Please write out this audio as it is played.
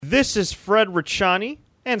This is Fred Ricciani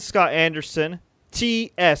and Scott Anderson,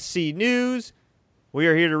 TSC News. We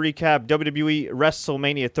are here to recap WWE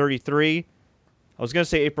WrestleMania 33. I was going to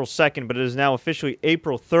say April 2nd, but it is now officially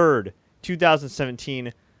April 3rd,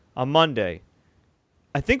 2017, a Monday.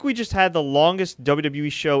 I think we just had the longest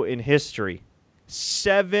WWE show in history.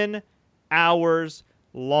 7 hours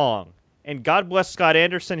long. And God bless Scott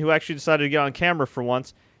Anderson, who actually decided to get on camera for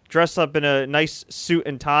once, dressed up in a nice suit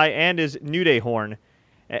and tie and his New Day horn.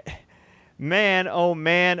 Man, oh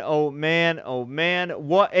man, oh man, oh man,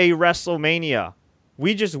 what a WrestleMania.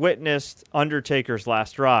 We just witnessed Undertaker's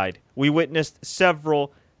last ride. We witnessed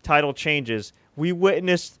several title changes. We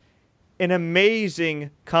witnessed an amazing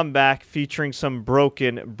comeback featuring some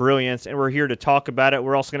broken brilliance, and we're here to talk about it.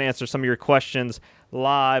 We're also going to answer some of your questions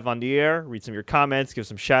live on the air, read some of your comments, give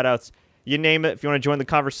some shout-outs. You name it. If you want to join the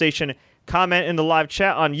conversation, comment in the live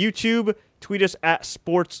chat on YouTube. Tweet us at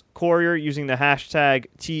Sports Courier using the hashtag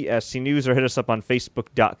TSC News, or hit us up on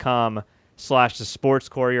Facebook.com/The Sports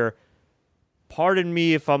Courier. Pardon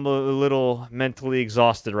me if I'm a little mentally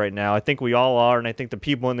exhausted right now. I think we all are, and I think the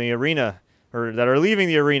people in the arena, or that are leaving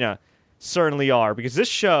the arena, certainly are, because this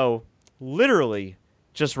show literally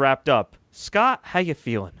just wrapped up. Scott, how you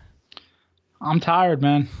feeling? I'm tired,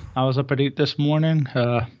 man. I was up at 8 this morning.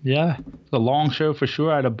 Yeah, it's a long show for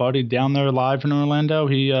sure. I had a buddy down there live in Orlando.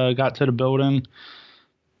 He got to the building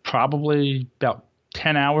probably about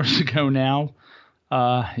 10 hours ago now.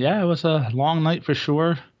 Yeah, it was a long night for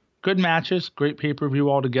sure. Good matches, great pay-per-view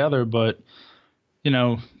altogether, but, you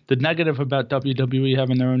know, the negative about WWE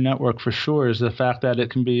having their own network for sure is the fact that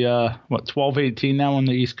it can be, 12:18 now on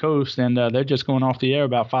the East Coast, and they're just going off the air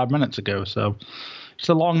about 5 minutes ago. So it's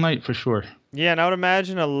a long night for sure. Yeah, and I would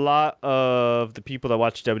imagine a lot of the people that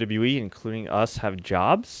watch WWE, including us, have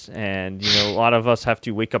jobs. And, you know, a lot of us have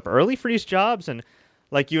to wake up early for these jobs. And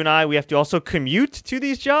like you and I, we have to also commute to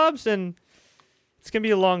these jobs. And it's going to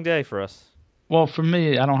be a long day for us. Well, for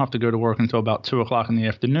me, I don't have to go to work until about 2 o'clock in the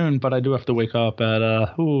afternoon, but I do have to wake up at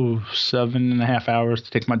 7.5 hours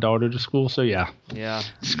to take my daughter to school. So, yeah,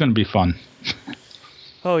 it's going to be fun.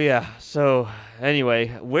 Oh, yeah. So, anyway,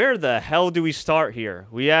 where the hell do we start here?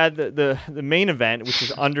 We had the main event, which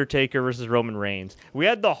is Undertaker versus Roman Reigns. We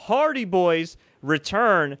had the Hardy Boys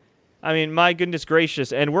return. I mean, my goodness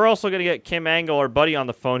gracious. And we're also going to get Kim Angle, our buddy, on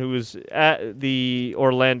the phone, who was at the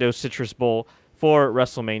Orlando Citrus Bowl for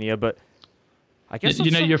WrestleMania. But I guess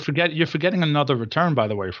you're forgetting another return, by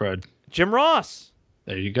the way, Fred. Jim Ross.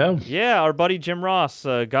 There you go. Yeah, our buddy Jim Ross.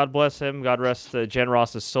 God bless him. God rest Jen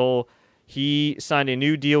Ross's soul. He signed a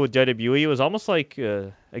new deal with WWE. It was almost like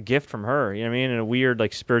a gift from her, you know what I mean, in a weird,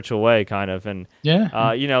 like, spiritual way, kind of. And,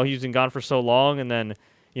 you know, he's been gone for so long, and then,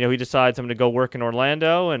 you know, he decides I'm going to go work in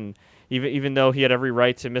Orlando, and even though he had every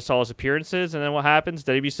right to miss all his appearances, and then what happens?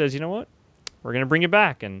 WWE says, you know what? We're going to bring you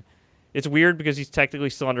back. And it's weird because he's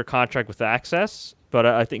technically still under contract with Access, but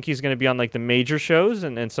I think he's going to be on, like, the major shows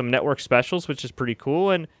and some network specials, which is pretty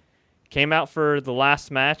cool, and came out for the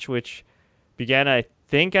last match, which began, I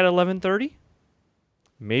think, at 11:30,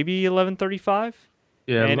 maybe 11:35.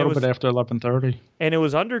 Yeah, and a little bit after 11:30. And it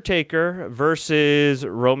was Undertaker versus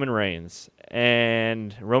Roman Reigns.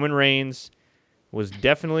 And Roman Reigns was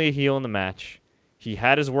definitely a heel in the match. He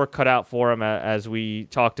had his work cut out for him, as we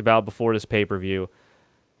talked about before this pay-per-view.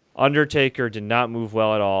 Undertaker did not move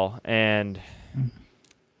well at all. And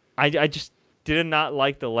I just did not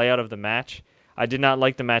like the layout of the match. I did not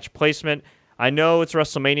like the match placement. I know it's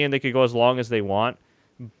WrestleMania and they could go as long as they want,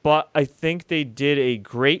 but I think they did a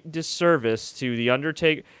great disservice to the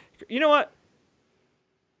Undertaker. You know what?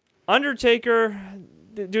 Undertaker,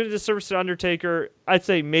 doing a disservice to Undertaker, I'd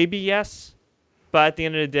say maybe yes. But at the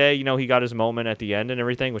end of the day, you know, he got his moment at the end and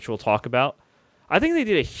everything, which we'll talk about. I think they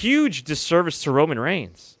did a huge disservice to Roman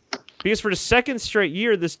Reigns. Because for the second straight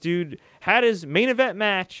year, this dude had his main event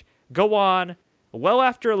match go on well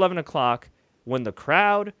after 11 o'clock when the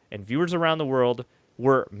crowd and viewers around the world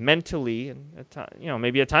were mentally, and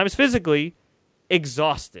maybe at times physically,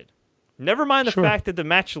 exhausted. Never mind the fact that the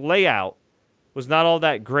match layout was not all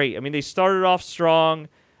that great. I mean, they started off strong,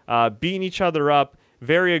 beating each other up,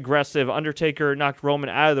 very aggressive. Undertaker knocked Roman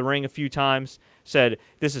out of the ring a few times, said,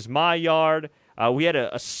 "This is my yard." We had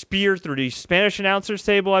a spear through the Spanish announcer's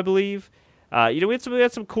table, I believe. We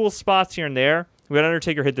had some cool spots here and there. We had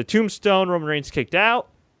Undertaker hit the tombstone, Roman Reigns kicked out,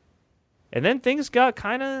 and then things got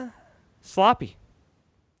kind of sloppy.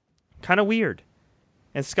 Kind of weird.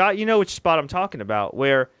 And Scott, you know which spot I'm talking about,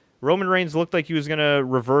 where Roman Reigns looked like he was going to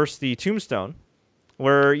reverse the tombstone,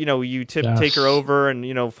 where, you know, you take her over and,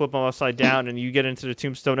 you know, flip him upside down and you get into the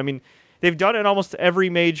tombstone. I mean, they've done it in almost every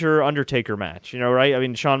major Undertaker match, you know, right? I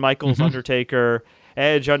mean, Shawn Michaels, Undertaker,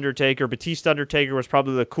 Edge, Undertaker. Batista Undertaker was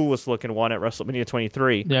probably the coolest looking one at WrestleMania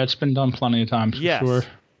 23. Yeah, it's been done plenty of times for sure.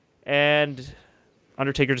 And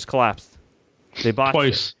Undertaker just collapsed. They botched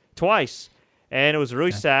it. Twice. And it was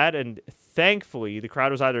really sad, and thankfully the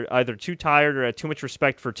crowd was either too tired or had too much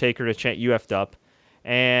respect for Taker to chant "You effed up,"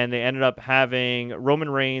 and they ended up having Roman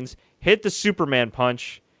Reigns hit the Superman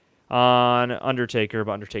punch on Undertaker,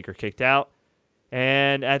 but Undertaker kicked out.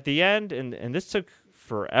 And at the end, and this took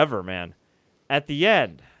forever, man. At the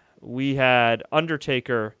end, we had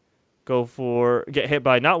Undertaker get hit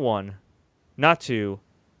by not one, not two,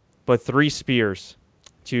 but 3 spears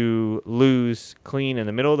to lose clean in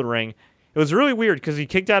the middle of the ring. It was really weird because he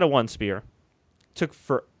kicked out of 1 spear, took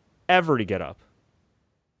forever to get up,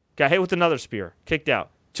 got hit with another spear, kicked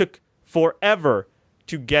out, took forever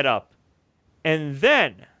to get up, and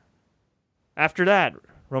then after that,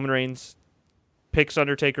 Roman Reigns picks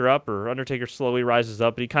Undertaker up, or Undertaker slowly rises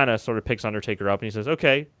up, but he kind of sort of picks Undertaker up, and he says,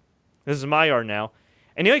 okay, this is my yard now.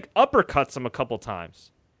 And he uppercuts him a couple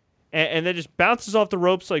times. And then just bounces off the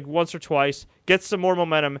ropes once or twice, gets some more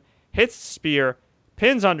momentum, hits the spear,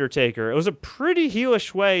 pins Undertaker. It was a pretty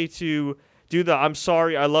heelish way to do the "I'm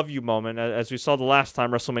sorry, I love you" moment, as we saw the last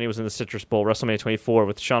time WrestleMania was in the Citrus Bowl, WrestleMania 24,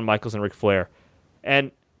 with Shawn Michaels and Ric Flair.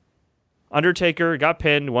 And Undertaker got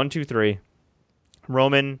pinned, 1, 2, 3.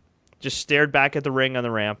 Roman just stared back at the ring on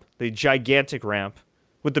the ramp, the gigantic ramp,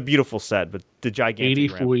 with the beautiful set, but the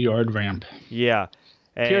gigantic 84-yard ramp. Yeah.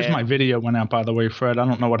 Here's my video went out, by the way, Fred. I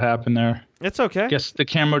don't know what happened there. It's okay. Guess the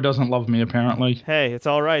camera doesn't love me, apparently. Hey, it's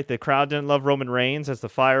all right. The crowd didn't love Roman Reigns as the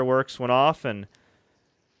fireworks went off. And,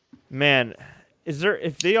 man,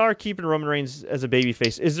 if they are keeping Roman Reigns as a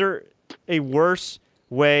babyface, is there a worse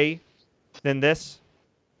way than this?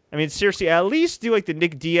 I mean, seriously, at least do the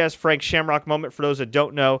Nick Diaz, Frank Shamrock moment for those that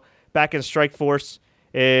don't know. Back in Strikeforce,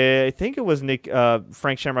 I think it was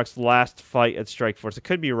Frank Shamrock's last fight at Strikeforce. It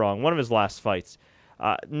could be wrong. One of his last fights.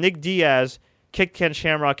 Nick Diaz kicked Ken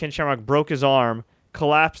Shamrock. Ken Shamrock broke his arm,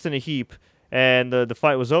 collapsed in a heap, and the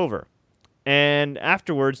fight was over. And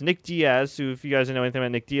afterwards, Nick Diaz, who, if you guys know anything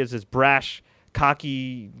about Nick Diaz, is brash,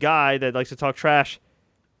 cocky guy that likes to talk trash,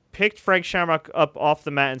 picked Frank Shamrock up off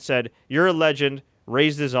the mat and said, "You're a legend,"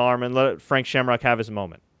 raised his arm, and let Frank Shamrock have his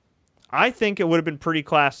moment. I think it would have been pretty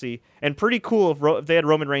classy and pretty cool if they had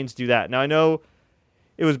Roman Reigns do that. Now, I know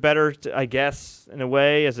it was better, I guess, in a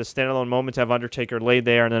way, as a standalone moment to have Undertaker laid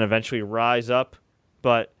there and then eventually rise up.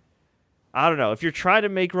 But I don't know. If you're trying to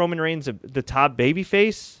make Roman Reigns the top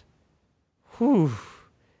babyface,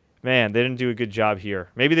 man, they didn't do a good job here.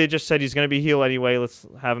 Maybe they just said he's going to be heel anyway. Let's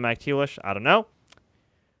have him act heelish. I don't know.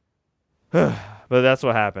 But that's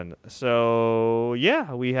what happened. So,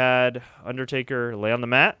 yeah, we had Undertaker lay on the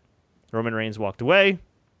mat. Roman Reigns walked away.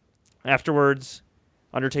 Afterwards,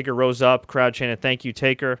 Undertaker rose up. Crowd chanted, "Thank you,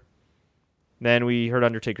 Taker." Then we heard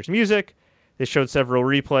Undertaker's music. They showed several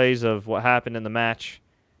replays of what happened in the match.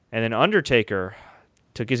 And then Undertaker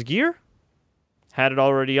took his gear, had it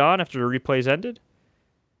already on after the replays ended,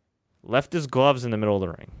 left his gloves in the middle of the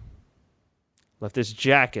ring, left his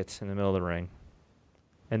jacket in the middle of the ring,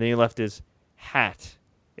 and then he left his hat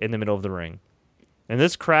in the middle of the ring. And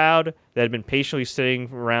this crowd that had been patiently sitting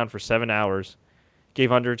around for 7 hours gave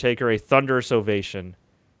Undertaker a thunderous ovation,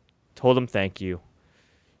 told him thank you.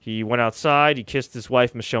 He went outside, he kissed his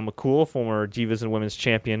wife, Michelle McCool, former Divas and Women's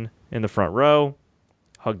Champion, in the front row,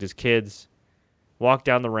 hugged his kids, walked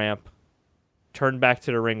down the ramp, turned back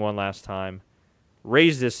to the ring one last time,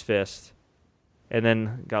 raised his fist, and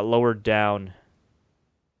then got lowered down,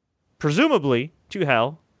 presumably to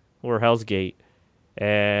hell, or Hell's Gate.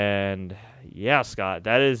 And yeah, Scott,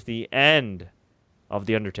 that is the end of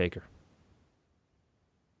The Undertaker.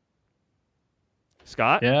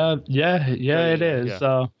 Scott? Yeah, it is.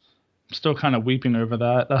 Yeah. I'm still kind of weeping over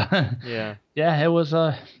that. Yeah, it was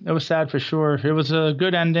sad for sure. It was a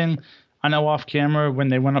good ending. I know off camera when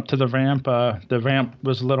they went up to the ramp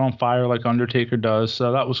was lit on fire like Undertaker does,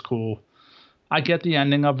 so that was cool. I get the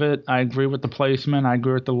ending of it. I agree with the placement. I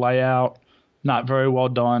agree with the layout. Not very well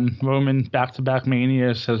done. Roman back-to-back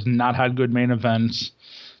Manias has not had good main events,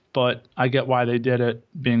 but I get why they did it,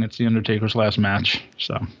 being it's The Undertaker's last match.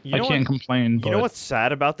 So I can't complain. But you know what's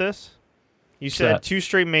sad about this? You said 2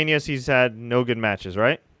 straight Manias he's had no good matches,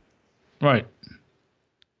 right? Right.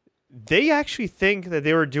 They actually think that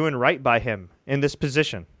they were doing right by him in this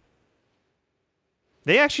position.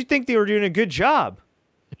 They actually think they were doing a good job.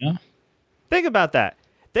 Yeah. Think about that.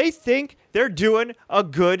 They think they're doing a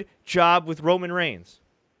good job with Roman Reigns.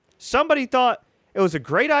 Somebody thought it was a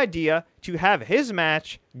great idea to have his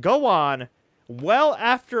match go on well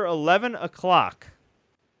after 11 o'clock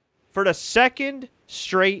for the second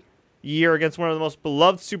straight year against one of the most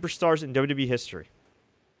beloved superstars in WWE history.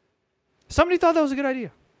 Somebody thought that was a good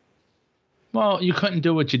idea. Well, you couldn't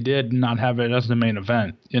do what you did and not have it as the main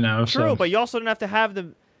event, True, so. but you also didn't have to have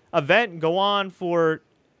the event go on for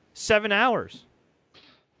 7 hours.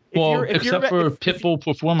 Except for Pitbull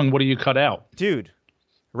performing, what do you cut out? Dude,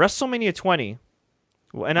 WrestleMania 20,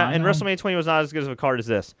 and WrestleMania 20 was not as good of a card as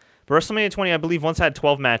this, but WrestleMania 20, I believe, once had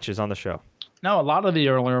 12 matches on the show. No, a lot of the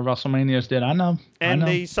earlier WrestleManias did. I know.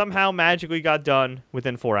 They somehow magically got done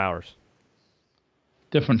within 4 hours.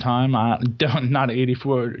 Different time. Not an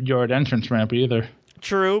 84-yard entrance ramp either.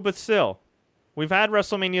 True, but still. We've had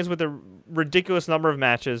WrestleManias with a ridiculous number of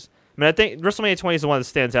matches. I mean, I think WrestleMania 20 is the one that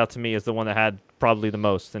stands out to me as the one that had probably the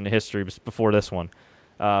most in the history before this one.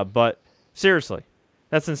 But seriously,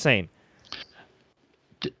 that's insane.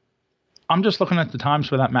 I'm just looking at the times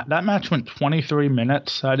for that match. That match went 23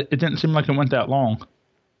 minutes. It didn't seem like it went that long.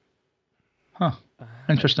 Huh.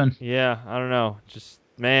 Interesting. Yeah, I don't know. Just,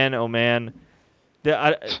 man, oh man.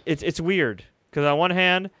 It's weird. Because on one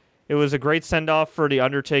hand, it was a great send-off for The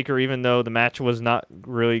Undertaker, even though the match was not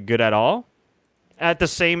really good at all. At the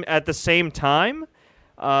same time,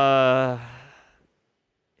 I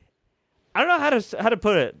don't know how to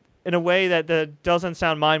put it in a way that doesn't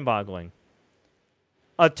sound mind-boggling.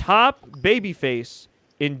 A top babyface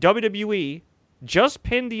in WWE just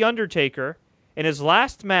pinned The Undertaker in his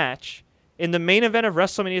last match in the main event of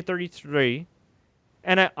WrestleMania 33,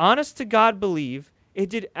 and I honest to God believe it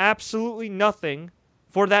did absolutely nothing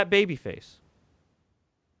for that babyface.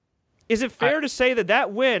 Is it fair to say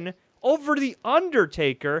that win over The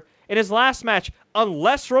Undertaker in his last match,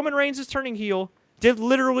 unless Roman Reigns is turning heel, did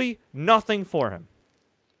literally nothing for him?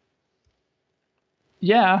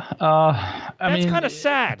 Yeah, That's kind of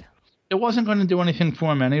sad. It wasn't going to do anything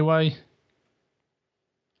for him anyway.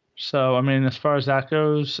 So, I mean, as far as that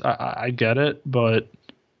goes, I get it, but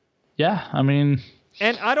yeah, I mean,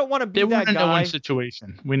 and I don't want to be that guy. It was a no-win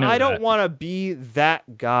situation. We know I don't want to be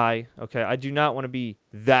that guy. Okay, I do not want to be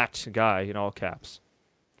that guy in all caps.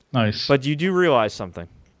 Nice. But you do realize something.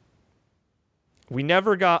 We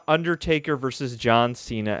never got Undertaker versus John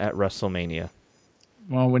Cena at WrestleMania.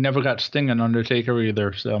 Well, we never got Sting and Undertaker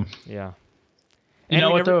either, so. Yeah. You know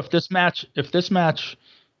what, though? If this match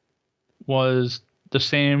was the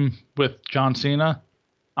same with John Cena,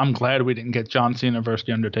 I'm glad we didn't get John Cena versus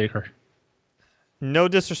The Undertaker. No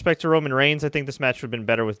disrespect to Roman Reigns, I think this match would have been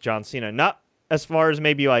better with John Cena. Not as far as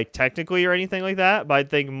maybe like technically or anything like that, but I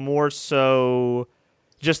think more so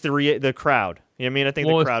just the crowd. You know what I mean? I think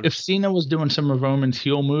the crowd. If Cena was doing some of Roman's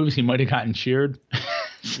heel moves, he might have gotten cheered.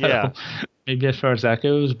 So, yeah. Maybe as far as that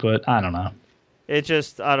goes, but I don't know. It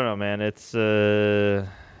just, I don't know, man. It's,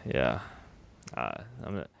 yeah.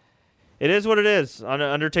 It is what it is.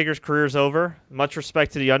 Undertaker's career is over. Much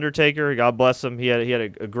respect to The Undertaker. God bless him. He had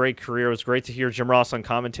a great career. It was great to hear Jim Ross on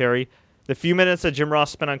commentary. The few minutes that Jim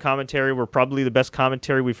Ross spent on commentary were probably the best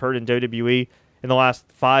commentary we've heard in WWE in the last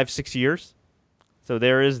 5-6 years. So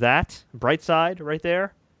there is that. Bright side right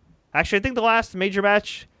there. Actually, I think the last major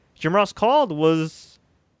match Jim Ross called was...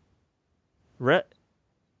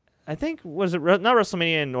 I think, was it not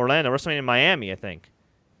WrestleMania in Orlando, WrestleMania in Miami, I think.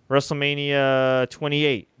 WrestleMania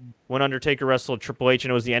 28, when Undertaker wrestled Triple H,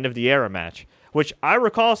 and it was the end of the era match, which I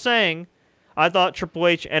recall saying I thought Triple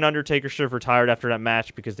H and Undertaker should have retired after that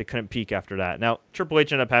match because they couldn't peak after that. Now, Triple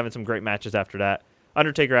H ended up having some great matches after that.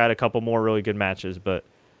 Undertaker had a couple more really good matches, but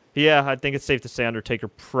yeah, I think it's safe to say Undertaker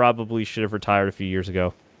probably should have retired a few years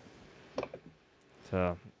ago.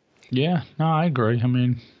 So, yeah, no, I agree. I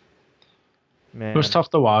mean... Man. It was tough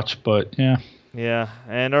to watch, but yeah. Yeah,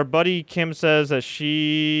 and our buddy Kim says that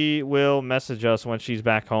she will message us when she's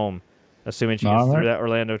back home, assuming she gets through that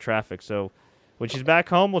Orlando traffic. So when she's back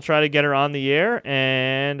home, we'll try to get her on the air,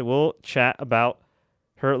 and we'll chat about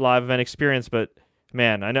her live event experience. But,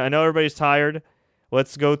 man, I know everybody's tired.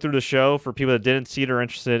 Let's go through the show for people that didn't see it or are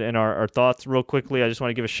interested in our thoughts real quickly. I just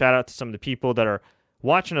want to give a shout-out to some of the people that are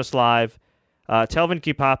watching us live. Telvin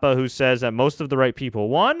Kipapa, who says that most of the right people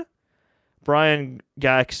won. Brian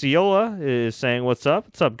Gaxiola is saying, what's up?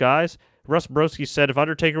 What's up, guys? Russ Broski said, if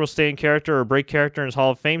Undertaker will stay in character or break character in his Hall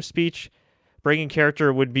of Fame speech, breaking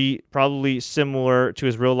character would be probably similar to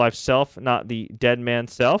his real-life self, not the dead man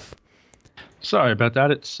self. Sorry about that.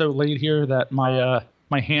 It's so late here that my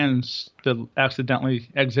hands accidentally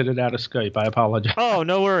exited out of Skype. I apologize. Oh,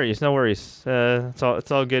 no worries. No worries. It's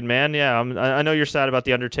all good, man. Yeah, I know you're sad about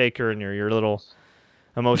the Undertaker and your little...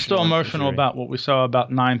 I'm still emotional about what we saw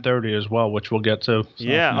about 9:30 as well, which we'll get to. So,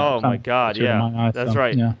 yeah. Oh my God. Yeah. That's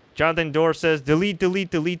right. Yeah. Jonathan Dorr says, delete,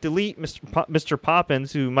 Mr.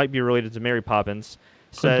 Poppins, who might be related to Mary Poppins,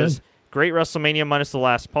 says, great WrestleMania minus the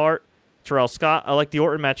last part. Terrell Scott, I like the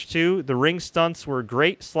Orton match too. The ring stunts were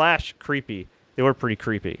great / creepy. They were pretty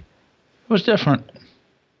creepy. was different.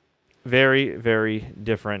 Very, very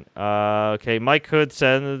different. Okay, Mike Hood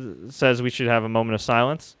says we should have a moment of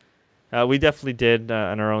silence. We definitely did in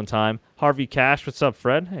our own time. Harvey Cash, what's up,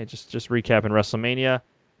 Fred? Hey, just recapping WrestleMania.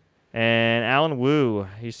 And Alan Wu,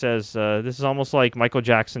 he says, this is almost like Michael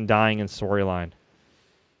Jackson dying in storyline.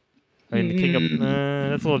 I mean, the King of...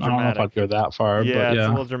 that's a little dramatic. I don't know if I'd go that far, yeah, but yeah. It's a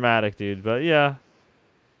little dramatic, dude. But yeah,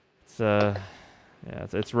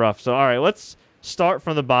 it's rough. So, all right, let's start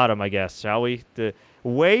from the bottom, I guess, shall we?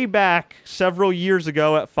 Way back several years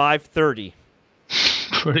ago at 5:30.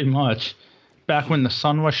 Pretty much. Back when the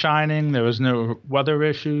sun was shining, there was no weather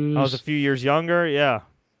issues. I was a few years younger, yeah.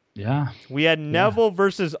 Yeah. We had Neville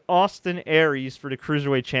versus Austin Aries for the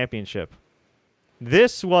Cruiserweight Championship.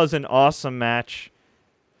 This was an awesome match.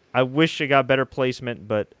 I wish it got better placement,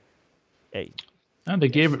 but hey. And they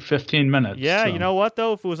gave it 15 minutes. Yeah, so. You know what,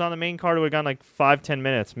 though? If it was on the main card, it would have gone like 5-10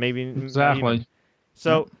 minutes, maybe. Exactly.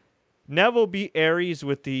 So, Neville beat Aries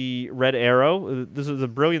with the Red Arrow. This was a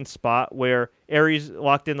brilliant spot where Aries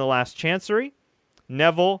locked in the last chancery.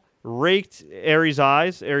 Neville raked Aries'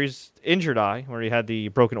 eyes, Aries' injured eye, where he had the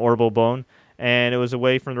broken orbital bone, and it was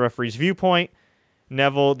away from the referee's viewpoint.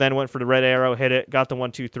 Neville then went for the Red Arrow, hit it, got the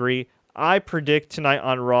 1-2-3. I predict tonight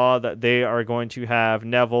on Raw that they are going to have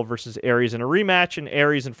Neville versus Aries in a rematch, and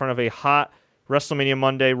Aries in front of a hot WrestleMania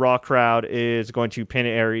Monday Raw crowd is going to pin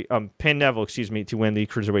Neville, to win the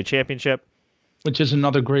Cruiserweight Championship. Which is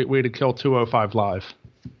another great way to kill 205 Live.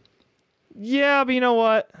 Yeah, but you know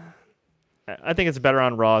what? I think it's better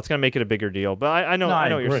on Raw. It's going to make it a bigger deal. But I know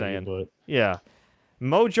what you're saying. But... Yeah.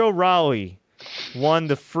 Mojo Rawley won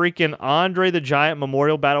the freaking Andre the Giant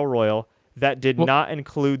Memorial Battle Royal that did not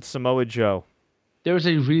include Samoa Joe. There's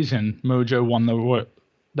a reason Mojo won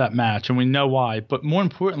that match, and we know why. But more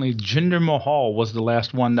importantly, Jinder Mahal was the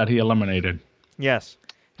last one that he eliminated. Yes.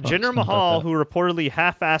 Jinder Mahal, who reportedly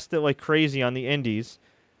half-assed it like crazy on the Indies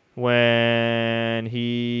when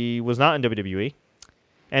he was not in WWE,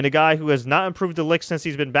 and a guy who has not improved a lick since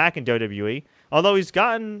he's been back in WWE, although he's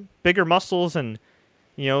gotten bigger muscles and,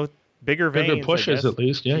 bigger veins. Bigger pushes, at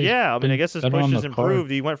least. Yeah, I guess his push has improved.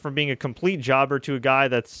 He went from being a complete jobber to a guy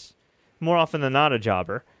that's more often than not a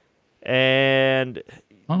jobber. And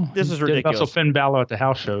this is ridiculous. That's Finn Balor at the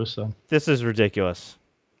house show, so. This is ridiculous.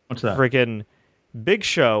 What's that? Freaking Big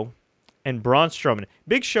Show and Braun Strowman.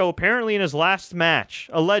 Big Show apparently in his last match,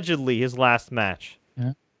 allegedly his last match,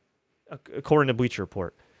 according to Bleacher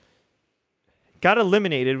Report, got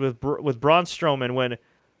eliminated with Braun Strowman when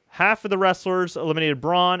half of the wrestlers eliminated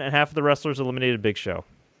Braun and half of the wrestlers eliminated Big Show.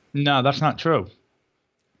 No, that's not true.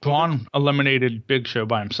 Braun eliminated Big Show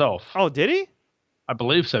by himself. Oh, did he? I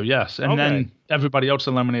believe so, yes. And then everybody else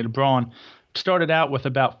eliminated Braun. Started out with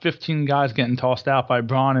about 15 guys getting tossed out by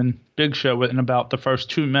Braun and Big Show within about the first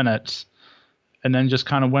 2 minutes, and then just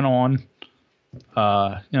kind of went on.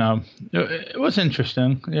 It was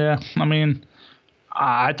interesting. Yeah, I mean,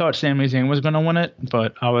 I thought Sami Zayn was going to win it,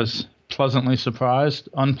 but I was pleasantly surprised,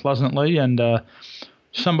 unpleasantly, and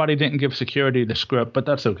somebody didn't give security the script, but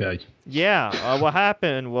that's okay. Yeah, what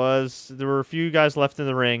happened was there were a few guys left in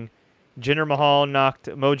the ring. Jinder Mahal knocked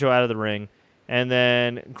Mojo out of the ring, and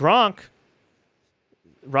then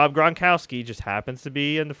Rob Gronkowski just happens to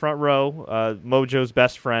be in the front row, Mojo's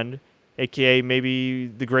best friend, a.k.a. maybe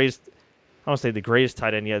the greatest, I don't say the greatest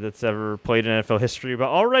tight end yet that's ever played in NFL history, but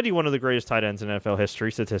already one of the greatest tight ends in NFL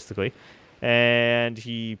history, statistically. And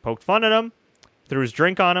he poked fun at him, threw his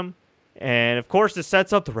drink on him, and of course this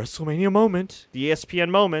sets up the WrestleMania moment, the ESPN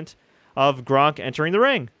moment, of Gronk entering the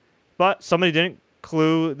ring. But somebody didn't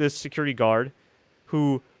clue this security guard,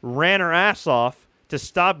 who ran her ass off to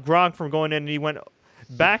stop Gronk from going in, and he went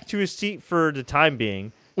back to his seat for the time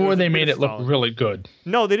being. Or they made it look really good.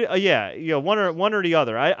 No, they did. One or the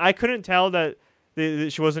other. I couldn't tell that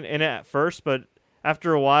she wasn't in it at first, but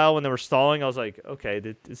after a while when they were stalling, I was like, okay,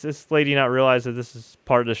 does this lady not realize that this is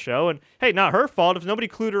part of the show? And hey, not her fault. If nobody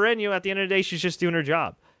clued her in, at the end of the day, she's just doing her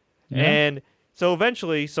job. Yeah. And so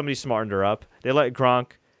eventually somebody smartened her up. They let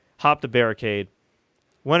Gronk hop the barricade,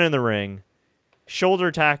 went in the ring,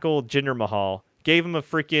 shoulder tackled Jinder Mahal, gave him a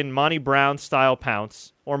freaking Monty Brown style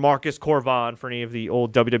pounce, or Marcus Corvon for any of the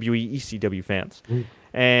old WWE ECW fans.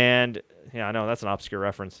 And yeah, I know that's an obscure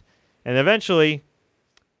reference. And eventually,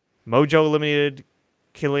 Mojo eliminated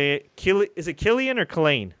is it Killian or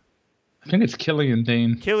Killian? I think it's Killian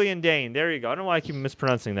Dane. Killian Dane. There you go. I don't know why I keep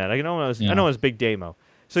mispronouncing that. I know it was Big Damo.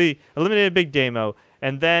 So he eliminated Big Damo,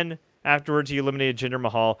 and then afterwards he eliminated Jinder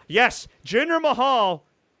Mahal. Yes, Jinder Mahal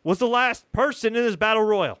was the last person in this battle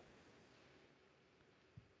royal.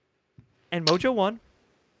 And Mojo won.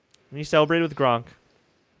 And he celebrated with Gronk.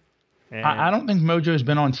 I don't think Mojo's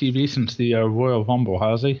been on TV since the Royal Rumble,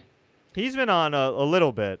 has he? He's been on a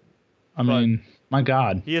little bit. I mean, my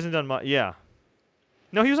God. He hasn't done much. Yeah.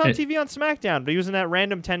 No, he was on TV on SmackDown, but he was in that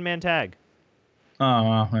random 10-man tag.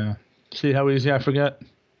 Oh, yeah. See how easy I forget?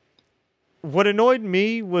 What annoyed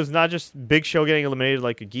me was not just Big Show getting eliminated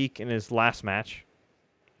like a geek in his last match,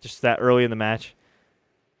 just that early in the match.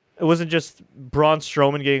 It wasn't just Braun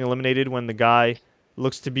Strowman getting eliminated when the guy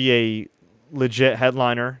looks to be a legit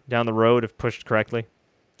headliner down the road if pushed correctly.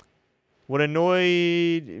 What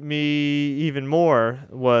annoyed me even more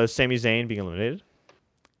was Sami Zayn being eliminated.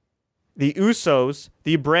 The Usos,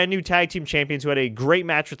 the brand new tag team champions who had a great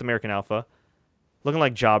match with American Alpha, looking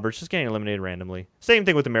like jobbers, just getting eliminated randomly. Same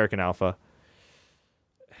thing with American Alpha.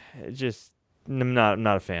 I'm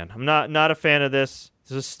not a fan. I'm not a fan of this.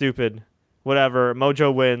 This is stupid. Whatever.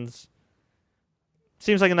 Mojo wins.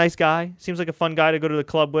 Seems like a nice guy. Seems like a fun guy to go to the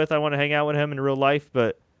club with. I want to hang out with him in real life,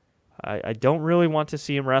 but I don't really want to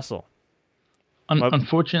see him wrestle.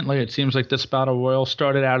 Unfortunately, it seems like this Battle Royal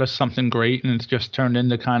started out as something great, and it's just turned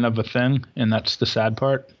into kind of a thing, and that's the sad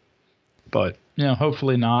part. But,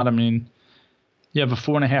 hopefully not. I mean, you have a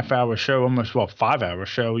 4.5-hour show, almost, 5-hour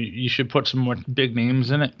show. You should put some more big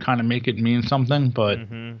names in it, kind of make it mean something, but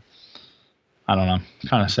I don't know.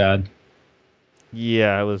 Kind of sad.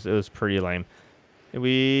 Yeah, it was pretty lame.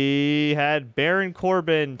 We had Baron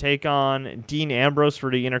Corbin take on Dean Ambrose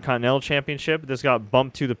for the Intercontinental Championship. This got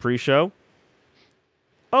bumped to the pre-show.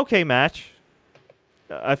 Okay match.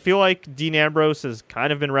 I feel like Dean Ambrose has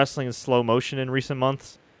kind of been wrestling in slow motion in recent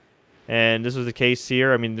months, and this was the case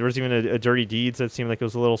here. I mean, there was even a Dirty Deeds that seemed like it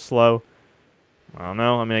was a little slow. I don't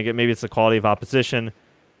know. I mean, I get maybe it's the quality of opposition.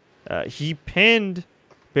 He pinned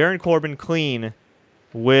Baron Corbin clean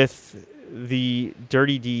with the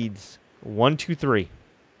Dirty Deeds. 1, 2, 3.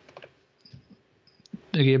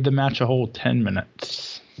 They gave the match a whole 10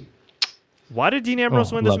 minutes. Why did Dean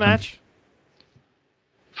Ambrose win this match?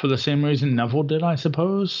 For the same reason Neville did, I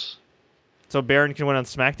suppose. So Baron can win on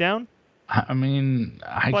SmackDown? I mean,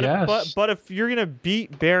 I guess. But if you're going to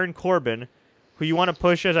beat Baron Corbin, who you want to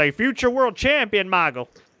push as a future world champion, Mogul,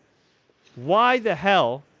 why the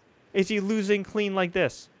hell is he losing clean like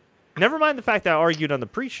this? Never mind the fact that I argued on the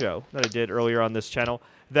pre-show that I did earlier on this channel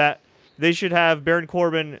that they should have Baron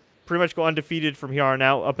Corbin pretty much go undefeated from here on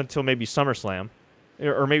out up until maybe SummerSlam.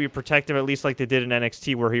 Or maybe protect him at least like they did in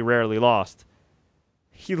NXT where he rarely lost.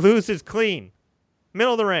 He loses clean.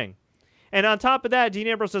 Middle of the ring. And on top of that, Dean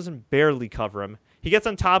Ambrose doesn't barely cover him. He gets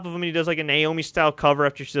on top of him and he does like a Naomi-style cover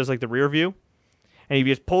after she does like the rear view. And he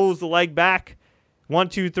just pulls the leg back. 1,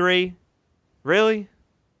 2, 3. Really?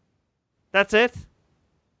 That's it?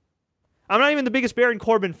 I'm not even the biggest Baron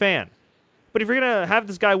Corbin fan. But if you're going to have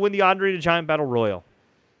this guy win the Andre the Giant Battle Royal,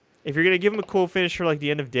 if you're going to give him a cool finish for like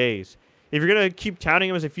the end of days, if you're going to keep touting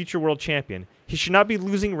him as a future world champion, he should not be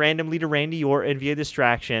losing randomly to Randy Orton via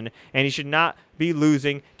distraction, and he should not be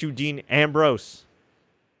losing to Dean Ambrose.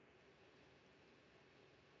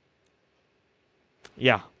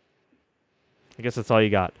 Yeah. I guess that's all you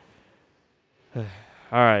got. All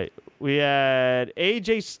right. We had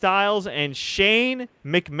AJ Styles and Shane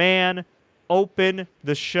McMahon open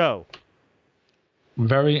the show.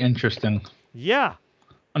 Very interesting. Yeah.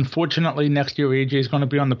 Unfortunately, next year AJ is going to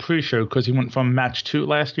be on the pre-show because he went from match 2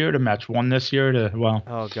 last year to match 1 this year to, well...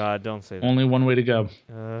 Oh, God, don't say that. Only one way to go.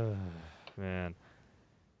 Man.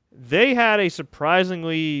 They had a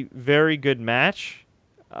surprisingly very good match,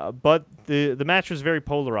 but the match was very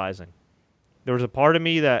polarizing. There was a part of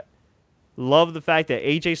me that loved the fact that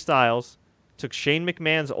AJ Styles took Shane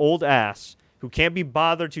McMahon's old ass, who can't be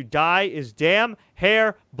bothered to dye his damn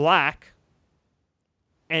hair black,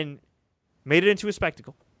 and made it into a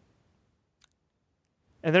spectacle.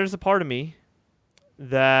 And there's a part of me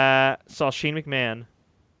that saw Shane McMahon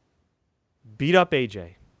beat up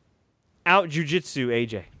AJ. Out jiu-jitsu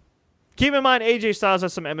AJ. Keep in mind, AJ Styles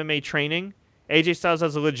has some MMA training. AJ Styles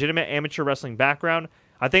has a legitimate amateur wrestling background.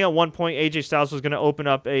 I think at one point AJ Styles was going to open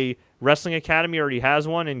up a wrestling academy, or he has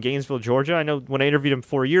one in Gainesville, Georgia. I know when I interviewed him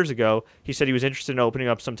 4 years ago, he said he was interested in opening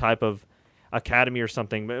up some type of academy or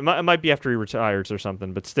something. It might be after he retires or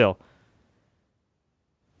something, but still.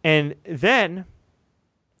 And then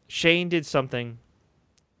Shane did something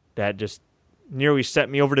that just nearly set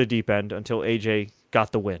me over the deep end until AJ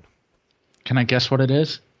got the win. Can I guess what it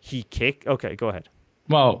is? He kicked? Okay, go ahead.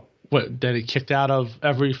 Well, what, that he kicked out of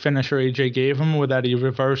every finisher AJ gave him, or that he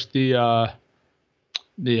reversed the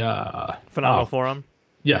Phenomenal Forearm?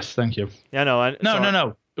 Yes, thank you. Yeah, no.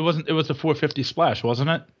 No. It wasn't. It was the 450 splash, wasn't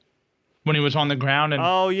it? When he was on the ground and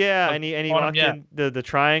and he locked in the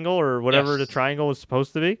triangle or whatever the triangle was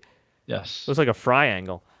supposed to be. Yes, it was like a fry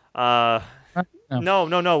angle. No.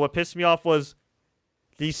 What pissed me off was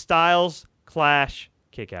the Styles Clash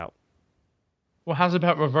kick out. Well, how's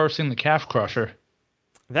about reversing the calf crusher?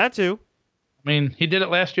 That too. I mean, he did it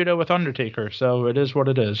last year though with Undertaker, so it is what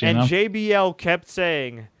it is, you And know. JBL kept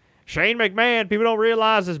saying, Shane McMahon, people don't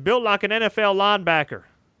realize, is built like an NFL linebacker.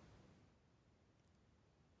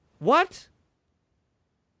 What?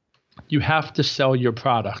 You have to sell your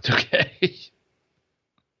product, okay?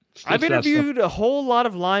 I've interviewed a whole lot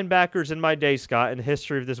of linebackers in my day, Scott, in the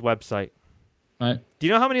history of this website. Right. Do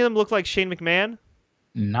you know how many of them look like Shane McMahon?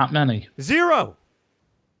 Not many. 0.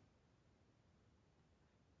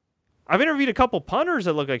 I've interviewed a couple punters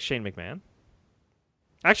that look like Shane McMahon.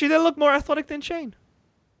 Actually, they look more athletic than Shane.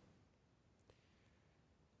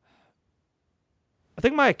 I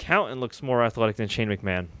think my accountant looks more athletic than Shane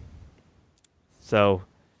McMahon. So,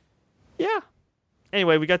 yeah.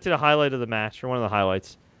 Anyway, we got to the highlight of the match, or one of the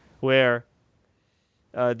highlights, where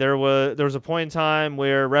there was a point in time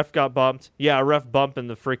where ref got bumped. Yeah, a ref bump in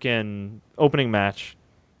the freaking opening match.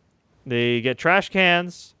 They get trash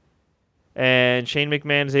cans, and Shane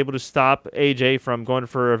McMahon is able to stop AJ from going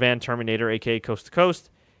for a Van Terminator, a.k.a. Coast to Coast.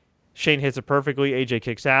 Shane hits it perfectly. AJ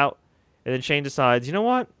kicks out. And then Shane decides, you know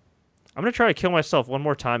what? I'm going to try to kill myself one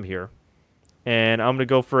more time here. And I'm going to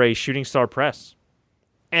go for a shooting star press.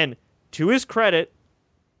 And to his credit,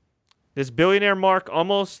 this billionaire Mark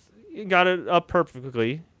almost got it up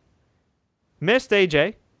perfectly. Missed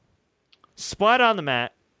AJ. Splat on the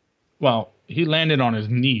mat. Well, he landed on his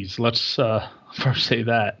knees. Let's first say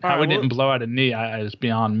that. How he didn't blow out a knee is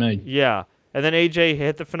beyond me. Yeah. And then AJ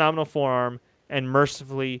hit the phenomenal forearm and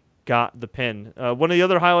mercifully got the pin. One of the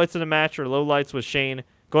other highlights of the match, or lowlights, was Shane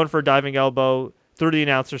going for a diving elbow through the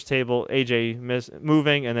announcer's table, AJ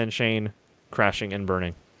moving, and then Shane crashing and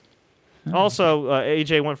burning. Also,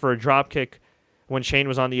 AJ went for a drop kick when Shane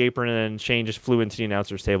was on the apron, and then Shane just flew into the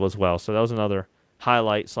announcer's table as well. So that was another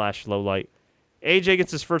highlight / lowlight. AJ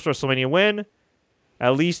gets his first WrestleMania win.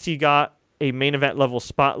 At least he got a main event level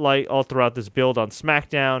spotlight all throughout this build on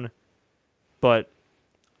SmackDown. But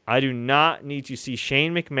I do not need to see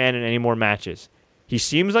Shane McMahon in any more matches. He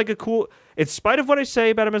seems like a cool... In spite of what I say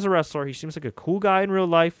about him as a wrestler, he seems like a cool guy in real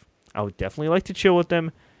life. I would definitely like to chill with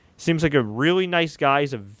him. Seems like a really nice guy.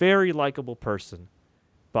 He's a very likable person.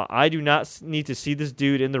 But I do not need to see this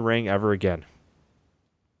dude in the ring ever again.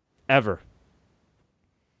 Ever.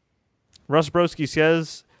 Russ Broski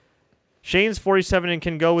says, Shane's 47 and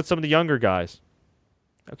can go with some of the younger guys.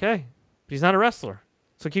 Okay. But he's not a wrestler.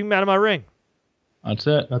 So keep him out of my ring. That's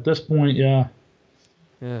it. At this point, yeah.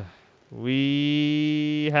 Yeah.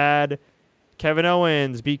 We had Kevin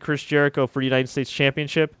Owens beat Chris Jericho for the United States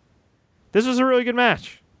Championship. This was a really good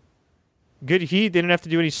match. Good heat. They didn't have to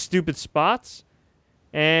do any stupid spots.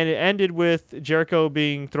 And it ended with Jericho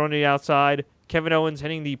being thrown to the outside. Kevin Owens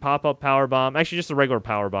hitting the pop-up powerbomb. Actually, just a regular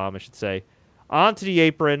powerbomb, I should say. Onto the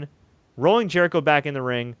apron. Rolling Jericho back in the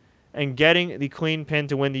ring. And getting the clean pin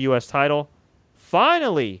to win the U.S. title.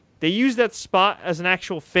 Finally, they used that spot as an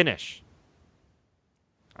actual finish.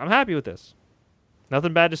 I'm happy with this.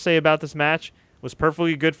 Nothing bad to say about this match. It was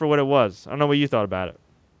perfectly good for what it was. I don't know what you thought about it.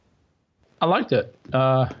 I liked it.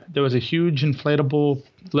 There was a huge inflatable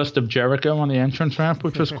list of Jericho on the entrance ramp,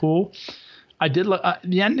 which was cool. I did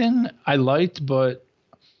the ending. I liked, but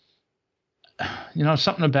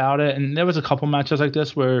something about it. And there was a couple matches like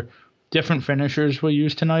this where different finishers were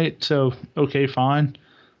used tonight. So okay, fine.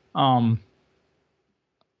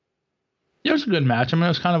 It was a good match. I mean, it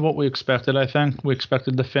was kind of what we expected. I think we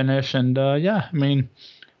expected the finish, and yeah, I mean,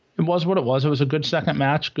 it was what it was. It was a good second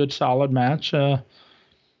match, good solid match.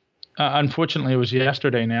 Unfortunately, it was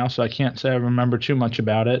yesterday now, so I can't say I remember too much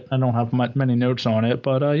about it. I don't have many notes on it,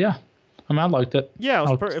 but yeah, I mean, I liked it. Yeah,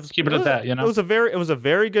 it was keep it at that. It was a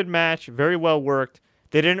very good match, very well worked.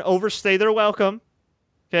 They didn't overstay their welcome.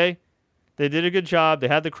 Okay, they did a good job. They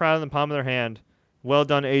had the crowd in the palm of their hand. Well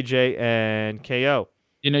done, AJ and KO.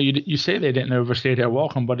 You say they didn't overstay their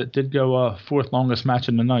welcome, but it did go fourth longest match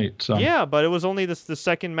in the night. So yeah, but it was only the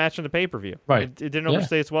second match in the pay-per-view. Right. It didn't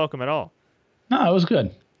overstay its welcome at all. No, it was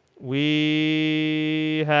good.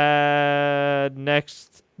 We had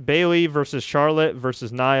next Bayley versus Charlotte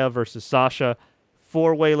versus Nia versus Sasha.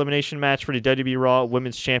 4-way elimination match for the WWE Raw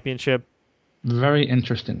Women's Championship. Very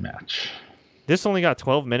interesting match. This only got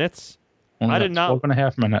 12 minutes. Only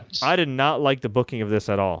 12.5 minutes. I did not like the booking of this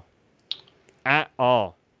at all. At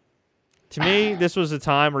all. To me, this was a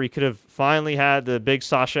time where you could have finally had the big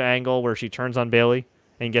Sasha angle where she turns on Bayley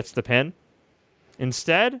and gets the pin.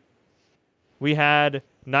 Instead, we had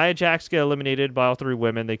Nia Jax get eliminated by all three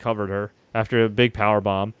women. They covered her after a big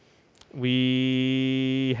powerbomb.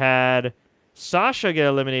 We had Sasha get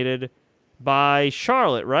eliminated by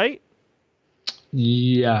Charlotte, right?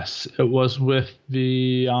 Yes, it was with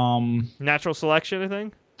the natural selection, I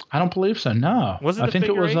think. I don't believe so. No, Was it I the think it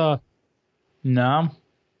figure was eight? no,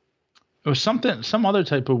 it was some other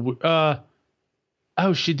type of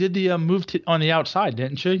Oh, she did the move on the outside,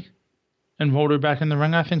 didn't she? And rolled her back in the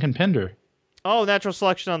ring, I think, and pinned her. Oh, natural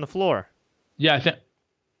selection on the floor. Yeah, I think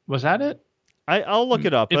was that it? I'll look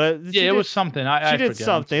it up. But it was something. She did forget.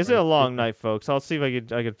 something. It's a long night, folks. I'll see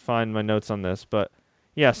if I could find my notes on this. But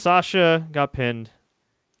yeah, Sasha got pinned.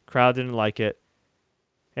 Crowd didn't like it.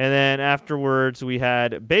 And then afterwards, we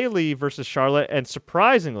had Bayley versus Charlotte. And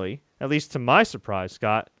surprisingly, at least to my surprise,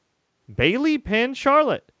 Scott, Bayley pinned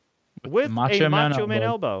Charlotte with a Macho Man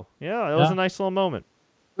elbow. Yeah, it was a nice little moment.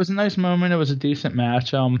 It was a nice moment. It was a decent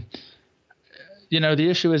match. The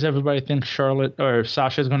issue is everybody thinks Charlotte or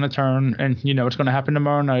Sasha's going to turn, and it's going to happen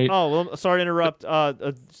tomorrow night. Oh, well, sorry to interrupt.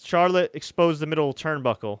 Charlotte exposed the middle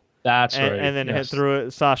turnbuckle. That's right. And then threw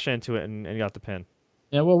Sasha into it and got the pin.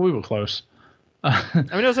 Yeah, well, we were close. I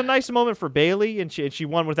mean, it was a nice moment for Bayley, and she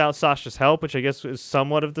won without Sasha's help, which I guess is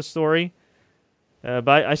somewhat of the story.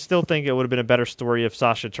 But I still think it would have been a better story if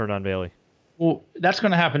Sasha turned on Bayley. Well, that's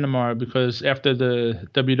going to happen tomorrow because after the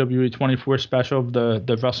WWE 24 special of the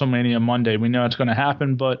WrestleMania Monday, we know it's going to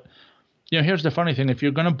happen. But, here's the funny thing. If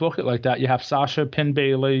you're going to book it like that, you have Sasha pin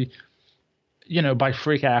Bayley, by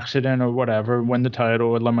freak accident or whatever, win the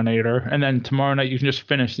title, eliminate her. And then tomorrow night, you can just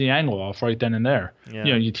finish the angle off right then and there. Yeah.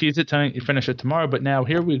 You tease it tonight, you finish it tomorrow. But now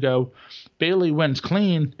here we go. Bayley wins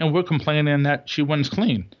clean, and we're complaining that she wins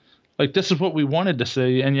clean. Like, this is what we wanted to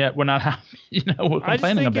see, and yet we're not happy. We're complaining I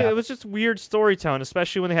just think about it was just weird storytelling,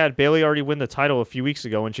 especially when they had Bayley already win the title a few weeks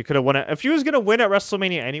ago, and she could have won it. If she was going to win at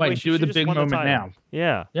WrestleMania anyway, she should have just won the title. Now.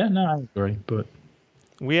 Yeah. Yeah, no, I agree. But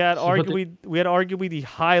we had arguably the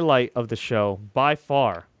highlight of the show by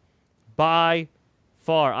far. By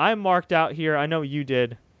far. I marked out here. I know you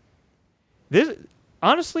did. This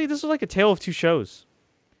was like a tale of two shows.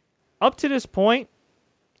 Up to this point,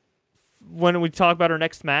 when we talk about our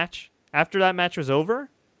next match, after that match was over,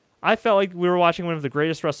 I felt like we were watching one of the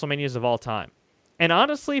greatest WrestleManias of all time. And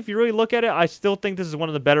honestly, if you really look at it, I still think this is one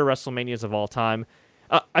of the better WrestleManias of all time.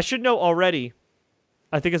 I should know already,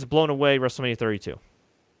 I think it's blown away WrestleMania 32.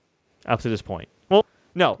 Up to this point. Well,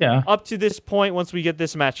 no. Yeah. Up to this point, once we get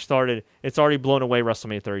this match started, it's already blown away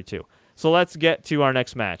WrestleMania 32. So let's get to our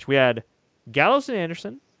next match. We had Gallows and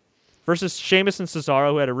Anderson versus Sheamus and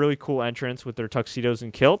Cesaro, who had a really cool entrance with their tuxedos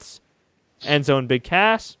and kilts. Enzo and Big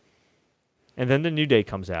Cass. And then the New Day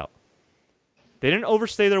comes out. They didn't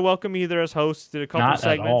overstay their welcome either as hosts. Did a couple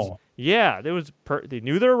segments. At all. Yeah, they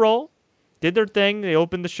knew their role, did their thing. They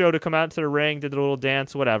opened the show to come out to the ring, did a little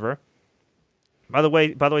dance, whatever. By the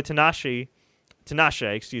way, Tinashe,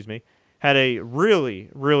 had a really,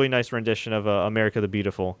 really nice rendition of America the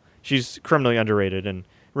Beautiful. She's criminally underrated and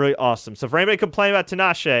really awesome. So for anybody complaining about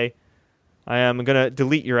Tinashe, I am going to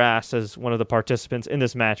delete your ass, as one of the participants in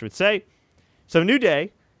this match would say. So New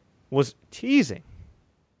Day was teasing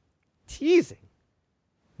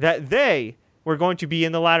that they were going to be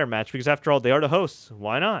in the ladder match because, after all, they are the hosts.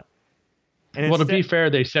 Why not? And to be fair,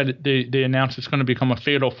 they said they announced it's going to become a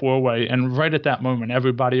fatal four-way, and right at that moment,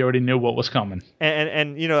 everybody already knew what was coming.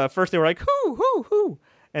 And at first they were like, who,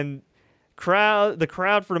 and the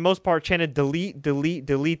crowd for the most part chanted delete, delete,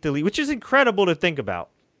 delete, delete, which is incredible to think about.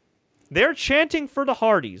 They're chanting for the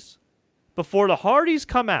Hardys before the Hardys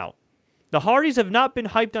come out. The Hardys have not been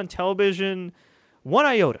hyped on television one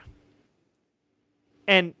iota.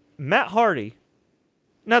 And Matt Hardy,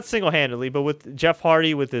 not single-handedly, but with Jeff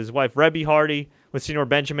Hardy, with his wife Rebby Hardy, with Senor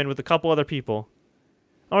Benjamin, with a couple other people.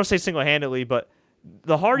 I don't want to say single-handedly, but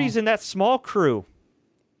the Hardys in that small crew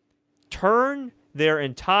turn their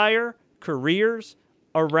entire careers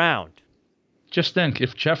around. Just think,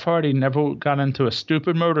 if Jeff Hardy never got into a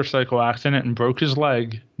stupid motorcycle accident and broke his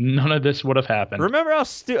leg, none of this would have happened. Remember how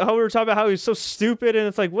we were talking about how he was so stupid, and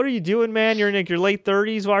it's like, what are you doing, man? You're in your late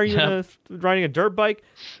 30s. Why are you riding a dirt bike?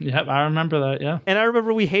 Yep, I remember that, yeah. And I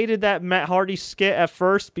remember we hated that Matt Hardy skit at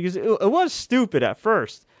first because it was stupid at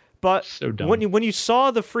first. But so dumb. when you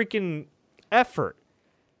saw the freaking effort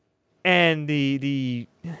and the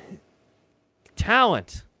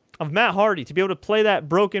talent of Matt Hardy to be able to play that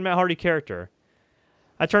broken Matt Hardy character,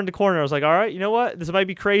 I turned the corner. I was like, all right, you know what? This might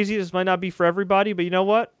be crazy. This might not be for everybody, but you know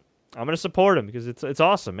what? I'm going to support him because it's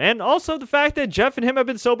awesome. And also the fact that Jeff and him have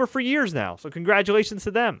been sober for years now. So congratulations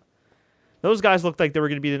to them. Those guys looked like they were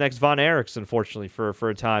going to be the next Von Erichs, unfortunately, for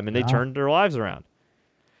a time, and they turned their lives around.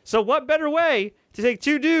 So what better way to take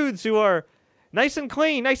two dudes who are nice and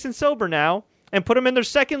clean, nice and sober now, and put them in their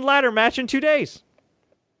second ladder match in 2 days?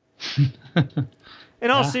 In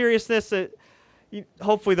all seriousness,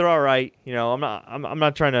 hopefully they're all right. I'm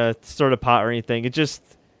not trying to stir the pot or anything. It just,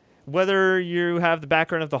 whether you have the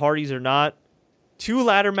background of the Hardys or not, 2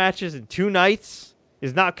 ladder matches in 2 nights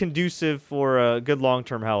is not conducive for good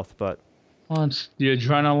long-term health, but Well, it's the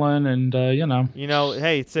adrenaline and,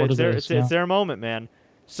 hey, it's their moment, man.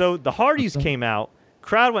 So the Hardys came out.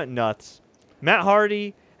 Crowd went nuts. Matt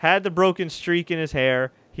Hardy had the broken streak in his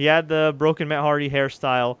hair. He had the broken Matt Hardy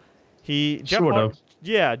hairstyle.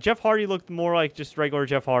 Jeff Hardy looked more like just regular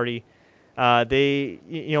Jeff Hardy.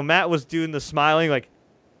 Matt was doing the smiling, like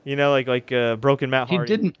broken Matt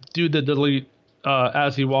Hardy. He didn't do the delete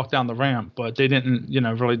as he walked down the ramp, but they didn't,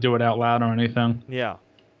 really do it out loud or anything. Yeah.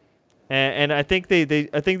 And I think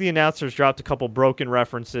the announcers dropped a couple broken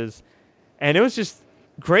references, and it was just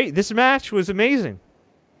great. This match was amazing.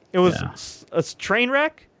 It was a train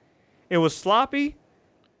wreck. It was sloppy.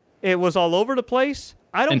 It was all over the place.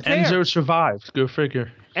 I don't care. And Enzo survived. Go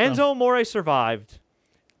figure. Enzo Amore survived.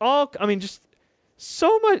 Just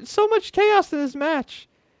so much chaos in this match.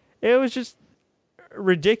 It was just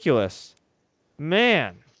ridiculous.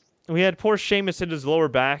 Man, we had poor Sheamus hit his lower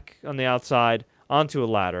back on the outside onto a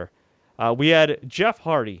ladder. We had Jeff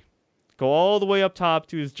Hardy go all the way up top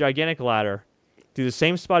to his gigantic ladder, do the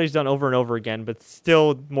same spot he's done over and over again, but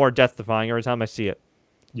still more death-defying every time I see it.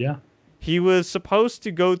 Yeah. He was supposed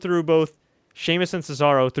to go through both Sheamus and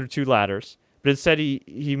Cesaro through 2 ladders, but instead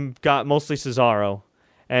he got mostly Cesaro,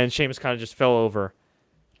 and Sheamus kind of just fell over.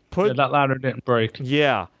 That ladder didn't break.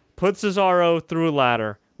 Yeah. Put Cesaro through a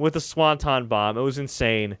ladder with a Swanton bomb. It was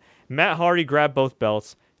insane. Matt Hardy grabbed both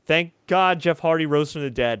belts. Thank God Jeff Hardy rose from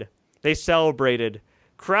the dead. They celebrated.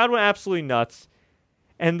 Crowd went absolutely nuts.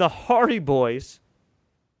 And the Hardy Boys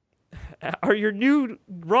are your new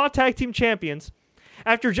Raw Tag Team Champions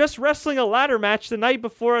after just wrestling a ladder match the night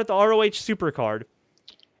before at the ROH Supercard.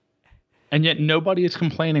 And yet nobody is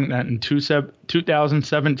complaining that in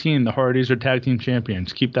 2017 the Hardys are Tag Team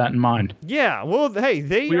Champions. Keep that in mind. Yeah, well, hey,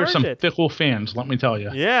 we are some fickle fans, let me tell you.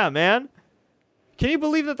 Yeah, man. Can you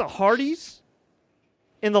believe that the Hardys,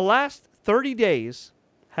 in the last 30 days,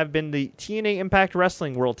 have been the TNA Impact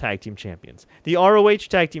Wrestling World Tag Team Champions, the ROH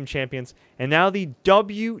Tag Team Champions, and now the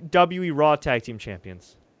WWE Raw Tag Team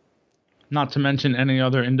Champions? Not to mention any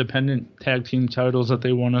other independent tag team titles that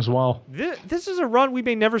they won as well. This is a run we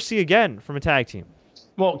may never see again from a tag team.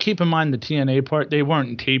 Well, keep in mind the TNA part. They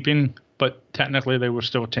weren't taping, but technically they were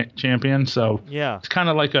still champions. So yeah, it's kind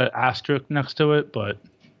of like an asterisk next to it, but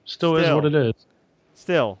still is what it is.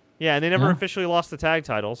 Still. Yeah, and they never officially lost the tag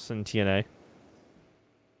titles in TNA.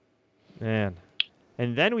 Man.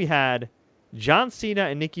 And then we had John Cena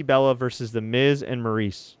and Nikki Bella versus The Miz and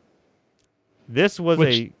Maurice. This was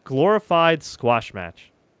a glorified squash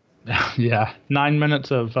match. Yeah, 9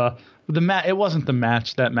 minutes of it wasn't the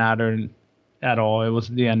match that mattered at all. It was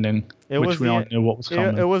the ending, which we all knew what was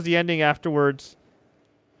coming. It was the ending afterwards.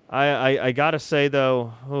 I gotta say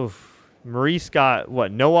though, Maurice got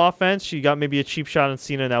no offense. She got maybe a cheap shot on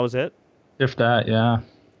Cena, and that was it. If that, yeah.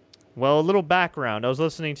 Well, a little background. I was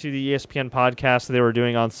listening to the ESPN podcast that they were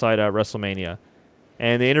doing on site at WrestleMania,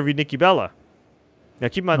 and they interviewed Nikki Bella. Now,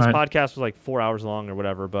 keep in mind, this podcast was like 4 hours long or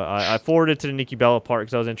whatever, but I forwarded to the Nikki Bella part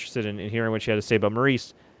because I was interested in hearing what she had to say about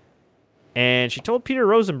Maurice. And she told Peter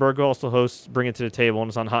Rosenberg, who also hosts Bring It to the Table, and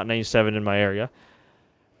it's on Hot 97 in my area.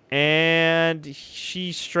 And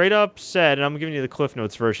she straight up said, and I'm giving you the Cliff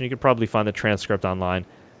Notes version, you could probably find the transcript online,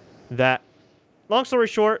 that, long story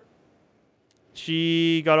short,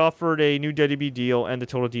 she got offered a new WWE deal and the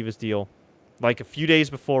Total Divas deal like a few days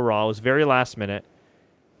before Raw. It was very last minute.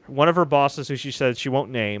 One of her bosses, who she said she won't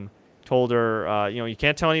name, told her, you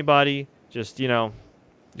can't tell anybody. Just, we're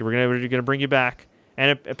gonna bring you back.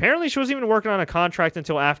 And apparently she wasn't even working on a contract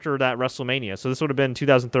until after that WrestleMania. So this would have been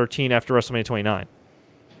 2013 after WrestleMania 29,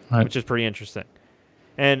 which is pretty interesting.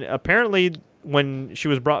 And apparently when she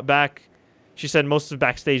was brought back, she said most of the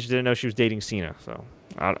backstage didn't know she was dating Cena. So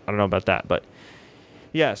I don't know about that. But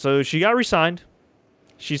yeah, so she got re-signed.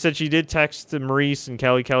 She said she did text Maurice and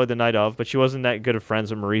Kelly the night of, but she wasn't that good of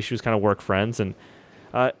friends with Maurice. She was kind of work friends. And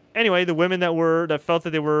anyway, the women that felt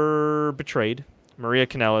that they were betrayed, Maria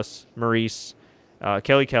Kanellis, Maurice,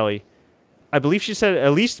 Kelly, I believe she said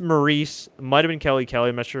at least Maurice, might have been Kelly.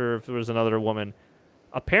 I'm not sure if there was another woman.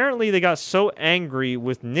 Apparently, they got so angry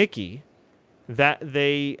with Nikki that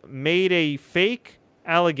they made a fake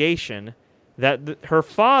allegation that her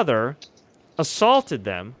father assaulted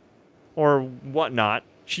them or whatnot.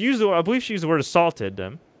 I believe she used the word assaulted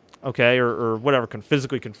them, okay, or whatever,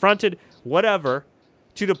 physically confronted, whatever,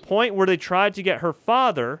 to the point where they tried to get her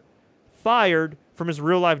father fired from his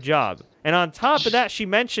real-life job. And on top of that, she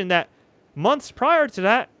mentioned that months prior to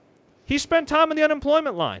that, he spent time on the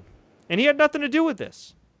unemployment line, and he had nothing to do with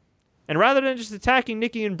this. And rather than just attacking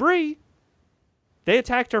Nikki and Brie, they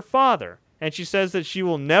attacked her father. And she says that she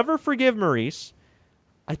will never forgive Maurice.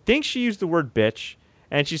 I think she used the word bitch,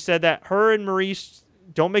 and she said that her and Maurice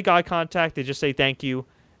don't make eye contact. They just say thank you,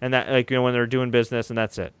 and that when they're doing business, and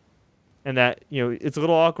that's it. And that it's a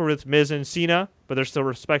little awkward with Miz and Cena, but they're still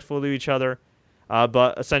respectful to each other.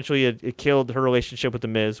 But essentially, it killed her relationship with the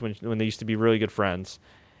Miz when they used to be really good friends.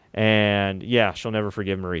 And yeah, she'll never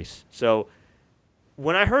forgive Maurice. So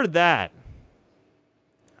when I heard that,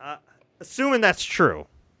 assuming that's true,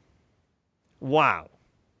 wow.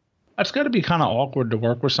 That's got to be kind of awkward to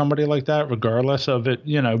work with somebody like that, regardless of it,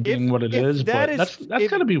 being what it is. But that's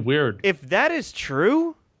got to be weird. If that is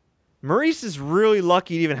true, Maurice is really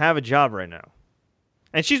lucky to even have a job right now.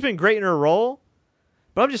 And she's been great in her role.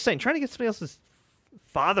 But I'm just saying, trying to get somebody else's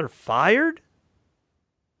father fired?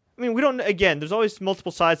 I mean, we don't, again, there's always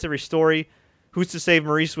multiple sides to every story. Who's to say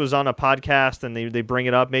Maurice was on a podcast and they bring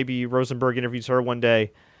it up? Maybe Rosenberg interviews her one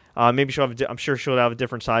day. Maybe I'm sure she'll have a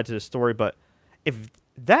different side to the story. But if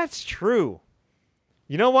that's true,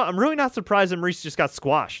 you know what? I'm really not surprised that Maurice just got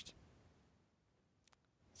squashed.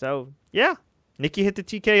 So, yeah. Nikki hit the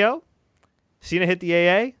TKO. Cena hit the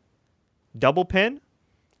AA. Double pin.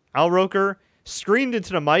 Al Roker screamed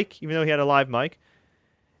into the mic, even though he had a live mic.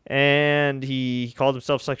 And he called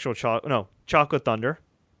himself Chocolate Thunder.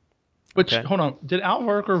 Which, hold on, did Al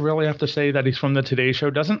Roker really have to say that he's from the Today Show?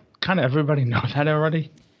 Doesn't kind of everybody know that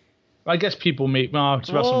already? I guess people it's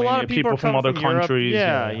WrestleMania. A lot of people from other countries.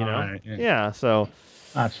 Europe. Yeah, so.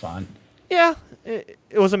 That's fine. Yeah, it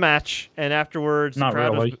was a match. And afterwards, Not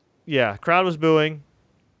really. Crowd was booing.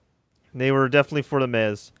 They were definitely for the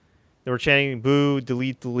Miz. They were chanting boo,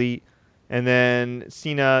 delete, delete. And then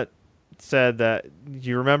Cena said that, do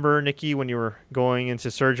you remember, Nikki, when you were going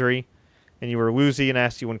into surgery and you were woozy and I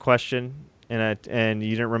asked you one question and you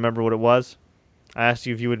didn't remember what it was? I asked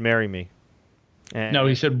you if you would marry me. No,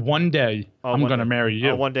 he said one day I'm going to marry you.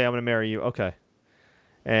 Oh, one day I'm going to marry you. Okay.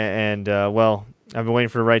 Well, I've been waiting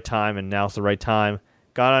for the right time, and now's the right time.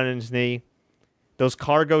 Got on his knee. Those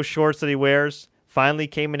cargo shorts that he wears finally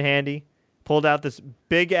came in handy. Pulled out this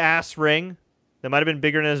big-ass ring that might have been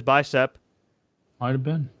bigger than his bicep. Might have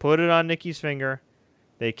been. Put it on Nikki's finger.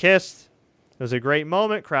 They kissed. It was a great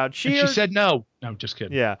moment. Crowd cheered. And she said no. No, just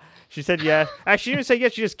kidding. Yeah. She said yes. Actually, she didn't say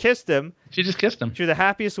yes. She just kissed him. She just kissed him. She was the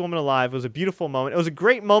happiest woman alive. It was a beautiful moment. It was a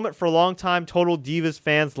great moment for longtime Total Divas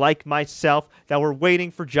fans like myself that were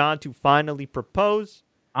waiting for John to finally propose.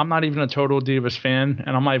 I'm not even a Total Divas fan,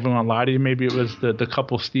 and I'm not even going to lie to you. Maybe it was the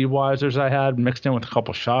couple Steve Weisers I had mixed in with a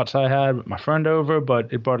couple shots I had with my friend over,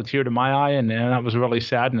 but it brought a tear to my eye, and that was really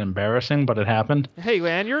sad and embarrassing, but it happened. Hey,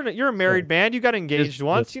 man, you're a married man. You got engaged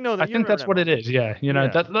once. You know that. I think that's what it is, yeah.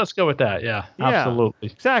 Let's go with that, yeah. Absolutely.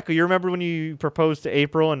 Exactly. You remember when you proposed to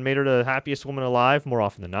April and made her the happiest woman alive, more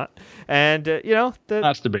often than not. And,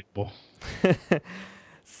 that's debatable.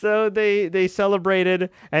 So they celebrated,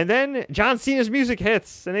 and then John Cena's music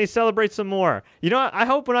hits, and they celebrate some more. I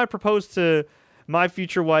hope when I propose to my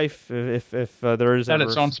future wife, if there is that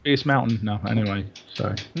it's on Space Mountain. No, anyway,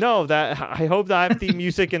 sorry. No, I hope that I have the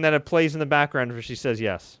music and that it plays in the background if she says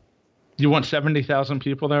yes. You want 70,000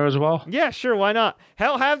 people there as well? Yeah, sure. Why not?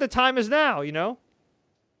 Hell, have the time is now.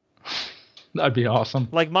 That'd be awesome.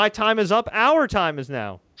 Like my time is up, our time is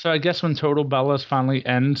now. So I guess when Total Bellas finally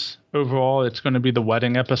ends, overall, it's going to be the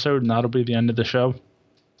wedding episode, and that'll be the end of the show.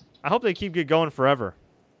 I hope they keep it going forever.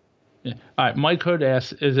 Yeah. All right, Mike Hood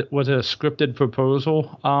asked, was it a scripted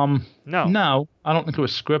proposal? No, I don't think it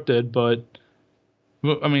was scripted, but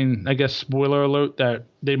I mean, I guess spoiler alert that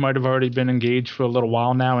they might have already been engaged for a little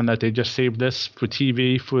while now, and that they just saved this for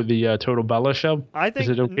TV for the Total Bella show. Is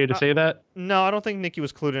it okay to say that? No, I don't think Nikki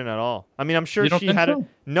was clued in at all. I mean, I'm sure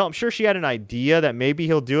I'm sure she had an idea that maybe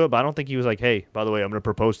he'll do it, but I don't think he was like, "Hey, by the way, I'm going to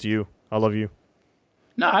propose to you. I love you."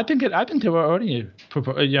 No, I think they were already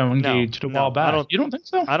engaged a while back. You don't think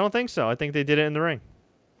so? I don't think so. I think they did it in the ring.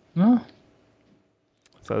 No.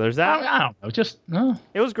 So there's that. I don't know. Just no.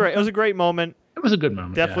 It was great. It was a great moment. It was a good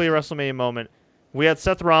moment. Definitely a WrestleMania moment. We had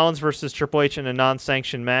Seth Rollins versus Triple H in a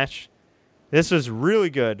non-sanctioned match. This was really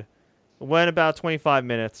good. It went about 25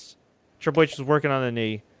 minutes. Triple H was working on the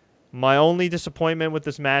knee. My only disappointment with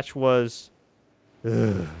this match was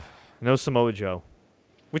no Samoa Joe.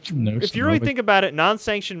 Which, if you really think about it,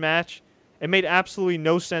 non-sanctioned match, it made absolutely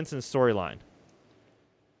no sense in storyline.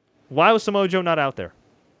 Why was Samoa Joe not out there?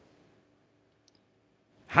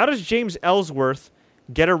 How does James Ellsworth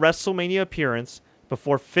get a WrestleMania appearance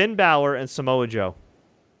before Finn Balor and Samoa Joe?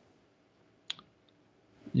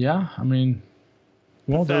 Yeah, I mean,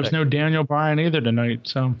 well, there was no Daniel Bryan either tonight,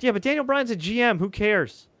 so. Yeah, but Daniel Bryan's a GM. Who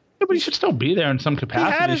cares? Yeah, but he should still be there in some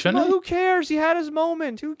capacity, shouldn't he? Who cares? He had his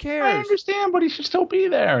moment. Who cares? I understand, but he should still be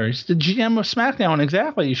there. He's the GM of SmackDown.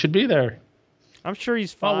 Exactly. He should be there. I'm sure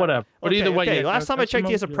he's fine. Well, whatever. But either way, okay. yeah, Last time I checked,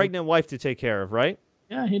 he has a yeah. pregnant wife to take care of, right?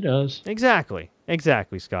 Yeah, he does. Exactly,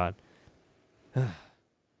 Scott.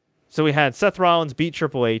 So we had Seth Rollins beat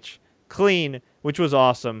Triple H clean, which was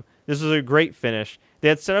awesome. This was a great finish. They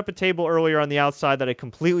had set up a table earlier on the outside that I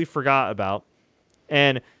completely forgot about.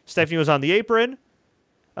 And Stephanie was on the apron.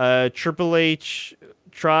 Triple H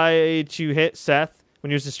tried to hit Seth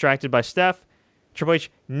when he was distracted by Steph. Triple H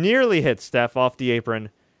nearly hit Steph off the apron.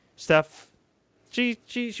 Steph, she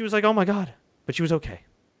was like, oh my God. But she was okay.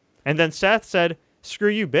 And then Seth said, screw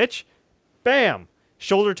you, bitch. Bam.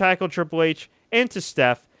 Shoulder tackled Triple H into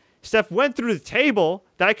Steph. Steph went through the table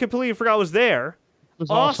that I completely forgot was there. It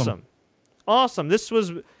was awesome. This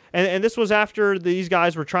was and this was after these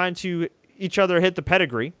guys were trying to each other hit the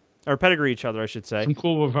pedigree each other, I should say. Some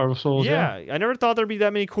cool reversals. Yeah, I never thought there'd be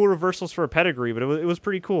that many cool reversals for a pedigree, but it was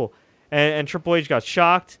pretty cool. And Triple H got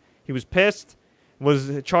shocked. He was pissed.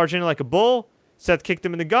 Was charging like a bull. Seth kicked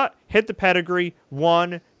him in the gut. Hit the pedigree.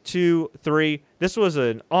 1, 2, 3. This was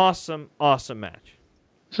an awesome match.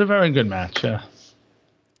 It's a very good match. Yeah.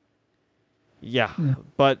 Yeah,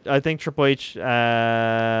 but I think Triple H,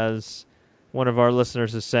 as one of our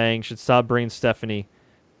listeners is saying, should stop bringing Stephanie,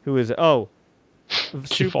 who is Super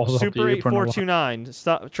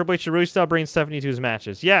 8429. Triple H should really stop bringing Stephanie to his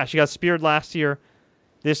matches. Yeah, she got speared last year.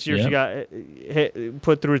 This year she got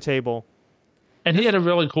put through a table. And he had a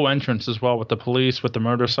really cool entrance as well with the police, with the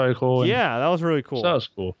motorcycle. Yeah, that was really cool. So that was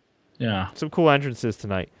cool. Yeah. Some cool entrances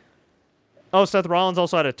tonight. Oh, Seth Rollins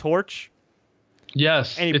also had a torch.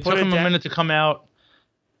 Yes, and it took him a minute to come out.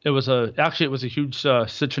 It was a huge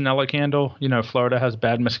citronella candle. You know, Florida has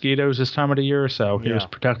bad mosquitoes this time of the year, so he was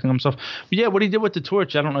protecting himself. But yeah, what he did with the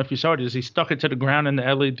torch, I don't know if you saw it, is he stuck it to the ground and the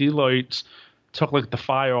LED lights took like the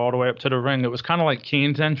fire all the way up to the ring. It was kind of like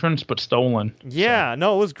Kane's entrance, but stolen. Yeah,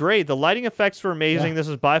 no, it was great. The lighting effects were amazing. Yeah. This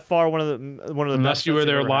was by far one of the Unless best. You were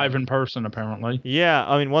there live in person, apparently. Yeah,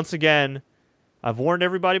 I mean, once again, I've warned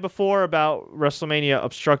everybody before about WrestleMania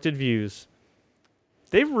obstructed views.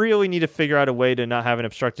 They really need to figure out a way to not have an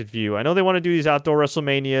obstructed view. I know they want to do these outdoor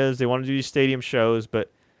WrestleManias, they want to do these stadium shows,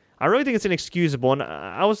 but I really think it's inexcusable. And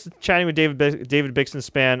I was chatting with David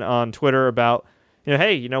Bixenspan on Twitter about,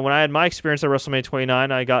 hey, when I had my experience at WrestleMania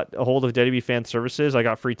 29, I got a hold of WWE Fan Services. I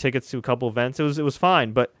got free tickets to a couple events. It was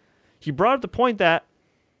fine. But he brought up the point that,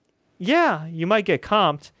 yeah, you might get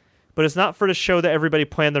comped, but it's not for the show that everybody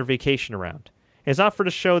planned their vacation around. It's not for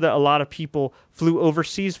the show that a lot of people flew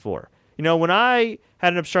overseas for. When I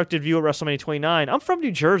had an obstructed view at WrestleMania 29, I'm from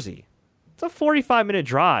New Jersey. It's a 45-minute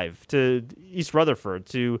drive to East Rutherford,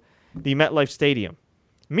 to the MetLife Stadium.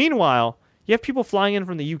 Meanwhile, you have people flying in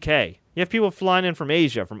from the UK. You have people flying in from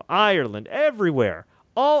Asia, from Ireland, everywhere,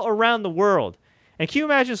 all around the world. And can you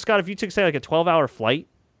imagine, Scott, if you took, say, like a 12-hour flight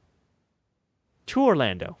to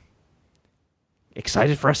Orlando,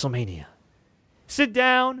 excited for WrestleMania, sit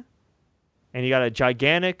down, and you got a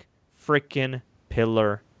gigantic freaking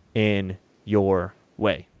pillar in your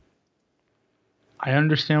way. I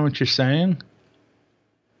understand what you're saying,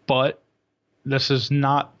 but this is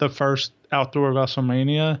not the first outdoor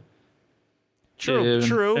WrestleMania.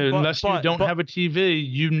 True. Unless you don't have a TV,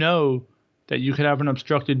 you know that you could have an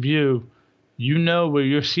obstructed view. You know where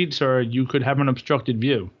your seats are, you could have an obstructed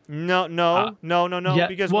view. No. Yeah,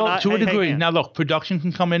 because to a degree. Now, look, production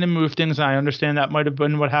can come in and move things. I understand that might have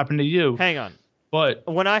been what happened to you. Hang on. But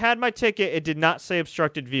when I had my ticket, it did not say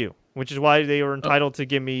obstructed view, which is why they were entitled to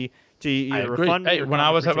give me to either refund me. Hey, when I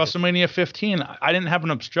was at WrestleMania 15, I didn't have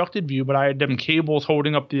an obstructed view, but I had them cables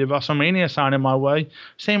holding up the WrestleMania sign in my way.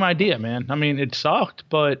 Same idea, man. I mean, it sucked,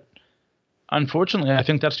 but unfortunately, I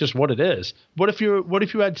think that's just what it is. What if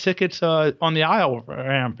you had tickets on the aisle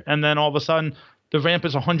ramp, and then all of a sudden the ramp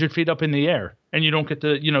is 100 feet up in the air, and you don't get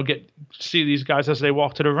to see these guys as they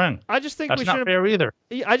walk to the ring? I just think that's not fair either.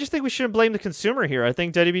 I just think we shouldn't blame the consumer here. I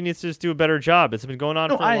think WWE needs to just do a better job. It's been going on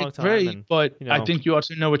for a long time. I agree, but I think you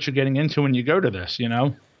also know what you're getting into when you go to this,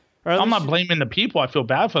 I'm not blaming the people. I feel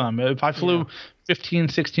bad for them. If I flew 15,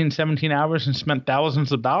 16, 17 hours and spent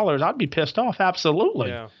thousands of dollars, I'd be pissed off, absolutely.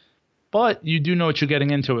 Yeah. But you do know what you're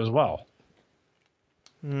getting into as well.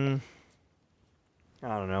 I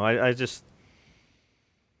don't know. I just...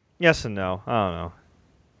 Yes and no. I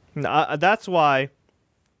don't know. That's why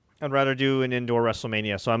I'd rather do an indoor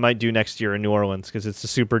WrestleMania. So I might do next year in New Orleans because it's a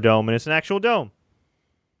Superdome and it's an actual dome.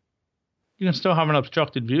 You can still have an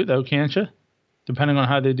obstructed view, though, can't you? Depending on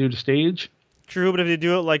how they do the stage. True, but if they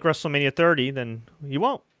do it like WrestleMania 30, then you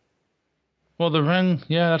won't. Well, the ring,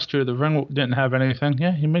 yeah, that's true. The ring didn't have anything.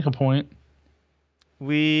 Yeah, you make a point.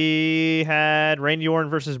 We had Randy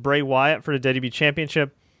Orton versus Bray Wyatt for the WWE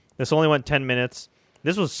Championship. This only went 10 minutes.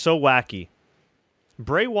 This was so wacky.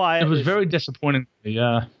 Bray Wyatt. It was very disappointing.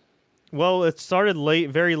 Yeah. Well, it started late,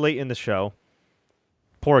 very late in the show.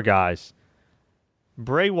 Poor guys.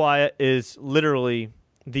 Bray Wyatt is literally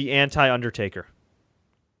the anti-Undertaker.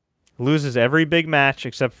 Loses every big match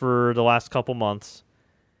except for the last couple months.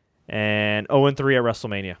 And 0-3 at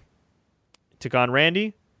WrestleMania. Took on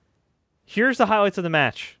Randy. Here's the highlights of the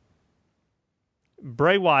match.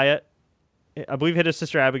 Bray Wyatt, I believe, hit his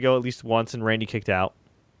sister Abigail at least once, and Randy kicked out.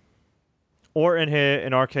 Orton hit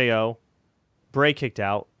an RKO. Bray kicked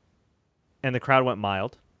out. And the crowd went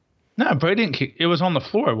mild. No, Bray didn't kick. It was on the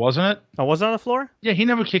floor, wasn't it? Oh, was it on the floor? Yeah, he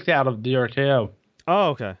never kicked out of the RKO. Oh,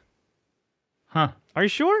 okay. Huh. Are you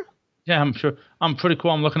sure? Yeah, I'm sure. I'm pretty cool.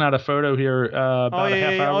 I'm looking at a photo here about a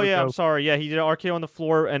half hour ago. I'm sorry. Yeah, he did an RKO on the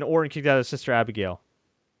floor, and Orton kicked out his sister Abigail.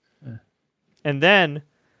 Yeah. And then,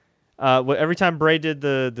 every time Bray did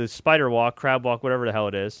the spider walk, crab walk, whatever the hell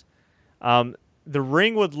it is, the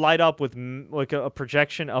ring would light up with like a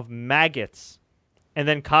projection of maggots, and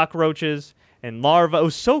then cockroaches and larvae. It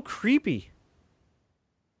was so creepy.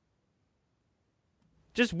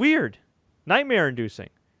 Just weird. Nightmare-inducing.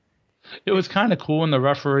 It was kind of cool when the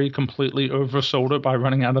referee completely oversold it by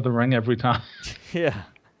running out of the ring every time. Yeah.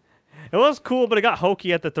 It was cool, but it got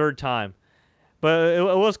hokey at the third time. But it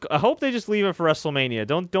was. I hope they just leave it for WrestleMania.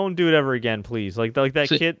 Don't do it ever again, please. Like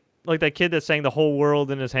that kid that sang "The Whole World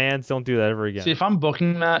in His Hands." Don't do that ever again. See, if I'm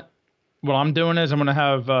booking that, what I'm doing is I'm going to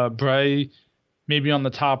have Bray maybe on the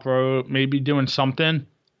top row, maybe doing something,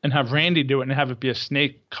 and have Randy do it and have it be a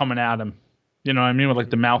snake coming at him. You know what I mean? With like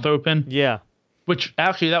the mouth open. Yeah. Which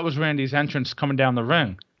actually, that was Randy's entrance coming down the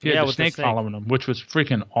ring. He had the snake following him, which was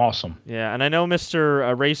freaking awesome. Yeah, and I know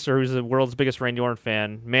Mr. Racer, who's the world's biggest Randy Orton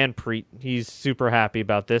fan, Manpreet, he's super happy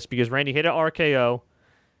about this because Randy hit an RKO.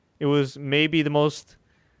 It was maybe the most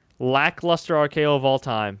lackluster RKO of all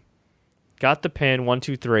time. Got the pin, 1,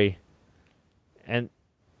 2, 3. And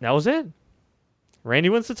that was it. Randy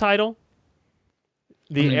wins the title.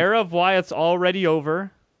 The era of Wyatt's already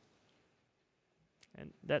over.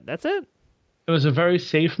 And that's it. It was a very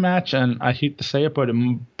safe match, and I hate to say it, but it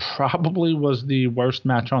probably was the worst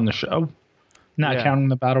match on the show. Not counting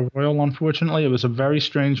the Battle Royal, unfortunately. It was a very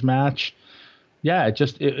strange match. Yeah,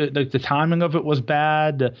 like the timing of it was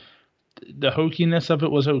bad. The hokiness of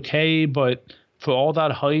it was okay, but for all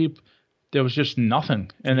that hype, there was just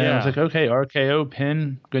nothing. And then it was like, okay, RKO,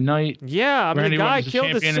 pin, good night. Yeah, I mean, Randy the guy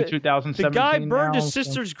killed in 2017. The guy burned his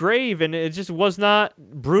sister's grave, and it just was not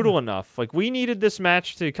brutal enough. Like, we needed this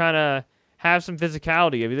match to kind of have some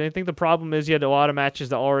physicality. I mean, I think the problem is you had a lot of matches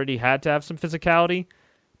that already had to have some physicality.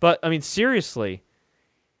 But, I mean, seriously,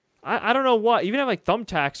 I don't know what. Even have, like,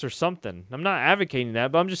 thumbtacks or something. I'm not advocating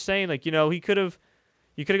that, but I'm just saying, like, you know, you could have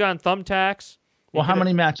gotten thumbtacks. Well, how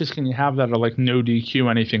many matches can you have that are, like, no DQ,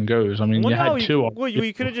 anything goes? I mean, you had two. Well,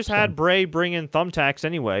 you could have just had Bray bring in thumbtacks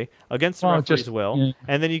anyway against the referee's will. Yeah.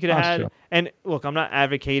 And then you could have had... True. And, look, I'm not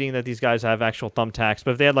advocating that these guys have actual thumbtacks,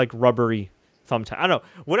 but if they had, like, rubbery thumbtack. I don't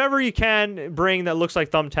know. Whatever you can bring that looks like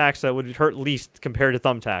thumbtacks that would hurt least compared to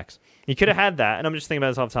thumbtacks. You could have had that, and I'm just thinking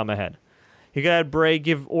about this off the top of my head. You could have had Bray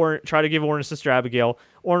try to give Orton his sister Abigail.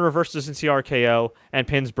 Orton reverses into RKO and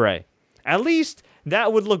pins Bray. At least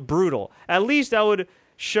that would look brutal. At least that would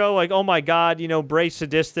show like, oh my God, you know, Bray's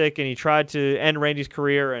sadistic and he tried to end Randy's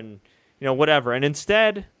career and, you know, whatever. And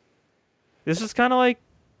instead, this is kind of like,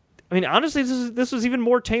 I mean, honestly, this was even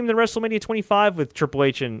more tame than WrestleMania 25 with Triple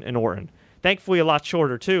H and Orton. Thankfully, a lot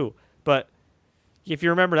shorter, too. But if you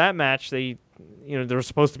remember that match, there was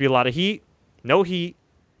supposed to be a lot of heat. No heat.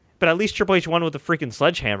 But at least Triple H won with a freaking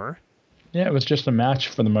sledgehammer. Yeah, it was just a match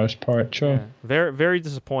for the most part, sure. Yeah, very, very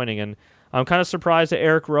disappointing. And I'm kind of surprised that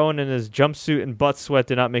Eric Rowan in his jumpsuit and butt sweat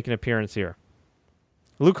did not make an appearance here.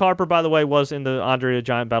 Luke Harper, by the way, was in the Andre the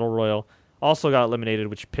Giant Battle Royal. Also got eliminated,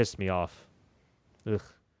 which pissed me off. Ugh.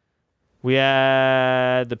 We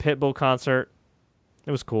had the Pitbull concert.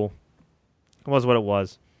 It was cool. It was what it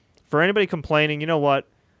was. For anybody complaining, you know what?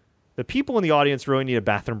 The people in the audience really need a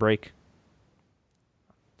bathroom break.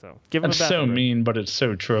 So give them a bathroom break. That's so mean, but it's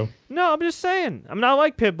so true. No, I'm just saying. I'm not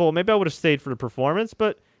like Pitbull. Maybe I would have stayed for the performance,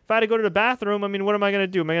 but if I had to go to the bathroom, I mean, what am I going to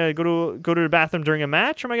do? Am I going to go to the bathroom during a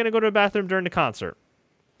match, or am I going to go to the bathroom during the concert?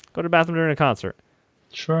 Go to the bathroom during the concert.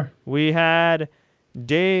 Sure. We had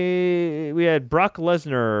Brock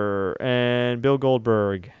Lesnar and Bill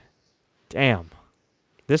Goldberg. Damn.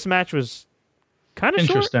 This match was kind of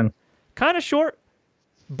interesting. Kind of short,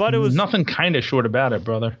 but it was nothing kind of short about it,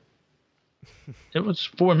 brother. It was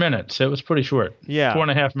 4 minutes. It was pretty short. Yeah.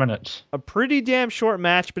 4.5 minutes. A pretty damn short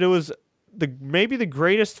match, but it was maybe the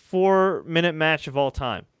greatest 4-minute match of all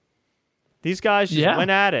time. These guys just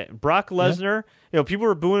went at it. Brock Lesnar, people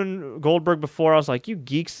were booing Goldberg before. I was like, you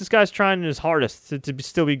geeks, this guy's trying his hardest to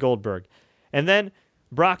still be Goldberg. And then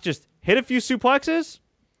Brock just hit a few suplexes.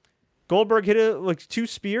 Goldberg hit 2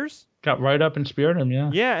 spears. Got right up and speared him, yeah.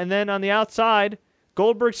 Yeah, and then on the outside,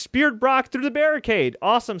 Goldberg speared Brock through the barricade.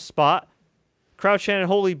 Awesome spot. Crowd chanted,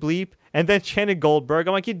 holy bleep, and then chanted Goldberg.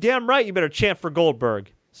 I'm like, you're damn right you better chant for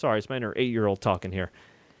Goldberg. Sorry, it's my inner 8-year-old talking here.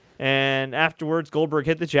 And afterwards, Goldberg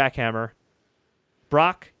hit the jackhammer.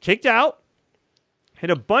 Brock kicked out, hit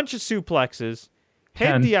a bunch of suplexes,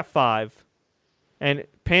 hit the F5, and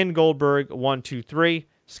pinned Goldberg 1, 2, 3.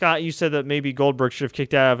 Scott, you said that maybe Goldberg should have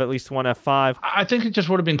kicked out of at least one F5. I think it just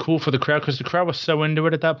would have been cool for the crowd because the crowd was so into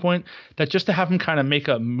it at that point that just to have him kind of make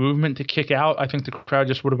a movement to kick out, I think the crowd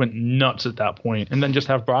just would have went nuts at that point. And then just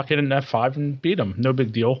have Brock hit an F5 and beat him. No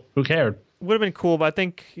big deal. Who cared? Would have been cool, but I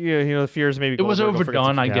think the fears maybe it was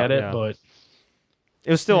overdone. I get it, but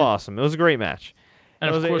it was still awesome. It was a great match.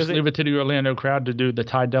 And of course, leave it to the Orlando crowd to do the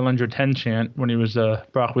Ty Dellinger 10 chant when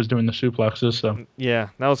Brock was doing the suplexes. So yeah,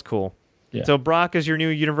 that was cool. Yeah. So Brock is your new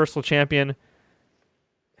Universal Champion.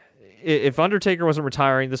 If Undertaker wasn't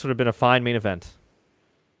retiring, this would have been a fine main event.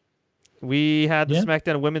 We had the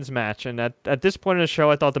SmackDown Women's match, and at this point in the show,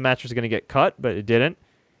 I thought the match was going to get cut, but it didn't.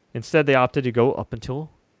 Instead, they opted to go up until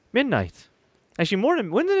midnight. Actually,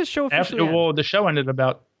 when did the show officially end? Well, the show ended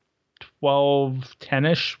about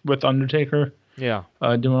 12:10ish with Undertaker. Yeah,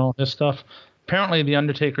 doing all this stuff. Apparently, the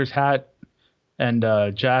Undertaker's hat and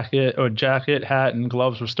jacket, hat, and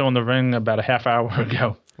gloves were still in the ring about a half hour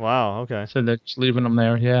ago. Wow. Okay. So they're just leaving them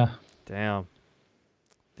there. Yeah. Damn.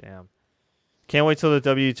 Can't wait till the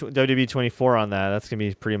WWE 24 on that. That's gonna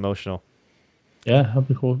be pretty emotional. Yeah, that'd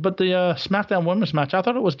be cool. But the SmackDown Women's match, I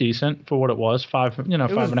thought it was decent for what it was. 5.5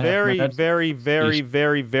 minutes. It was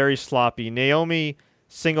very, very sloppy. Naomi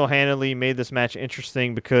single-handedly made this match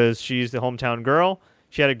interesting because she's the hometown girl.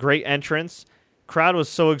 She had a great entrance. Crowd was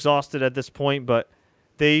so exhausted at this point, but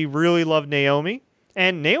they really loved Naomi.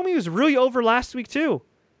 And Naomi was really over last week, too.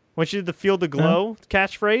 When she did the Feel the Glow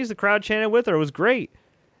catchphrase, the crowd chanted with her. It was great.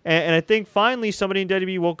 And I think finally somebody in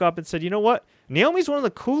WWE woke up and said, you know what? Naomi's one of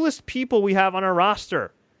the coolest people we have on our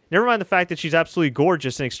roster. Never mind the fact that she's absolutely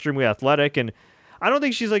gorgeous and extremely athletic. And I don't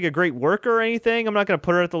think she's like a great worker or anything. I'm not going to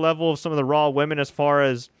put her at the level of some of the Raw women as far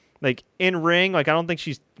as like in ring. Like I don't think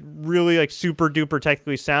she's really like super duper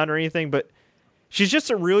technically sound or anything, but she's just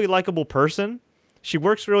a really likable person. She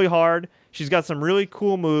works really hard. She's got some really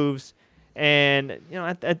cool moves. And,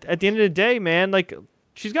 at the end of the day, man, like,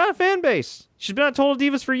 she's got a fan base. She's been on Total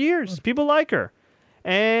Divas for years. People like her.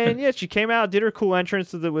 And, yeah, she came out, did her cool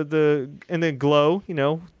entrance in the glow,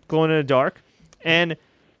 glowing in the dark. And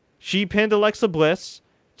she pinned Alexa Bliss.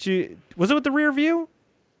 Was it with the rear view?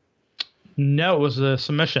 No, it was a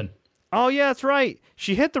submission. Oh, yeah, that's right.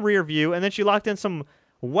 She hit the rear view, and then she locked in some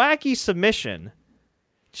wacky submission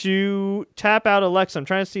to tap out Alexa. I'm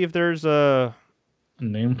trying to see if there's a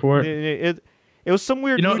name for it. It was some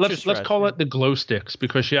weird. Let's call it the glow sticks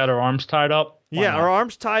because she had her arms tied up. Yeah, her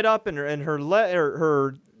arms tied up and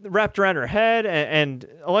her wrapped around her head, and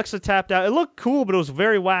Alexa tapped out. It looked cool, but it was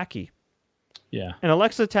very wacky. Yeah. And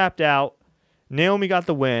Alexa tapped out. Naomi got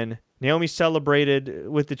the win. Naomi celebrated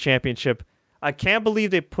with the championship. I can't believe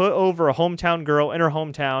they put over a hometown girl in her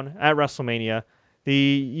hometown at WrestleMania. The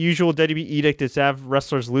usual WWE edict is to have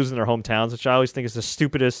wrestlers lose in their hometowns, which I always think is the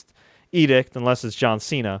stupidest edict, unless it's John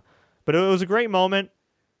Cena. But it was a great moment.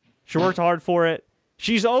 She worked hard for it.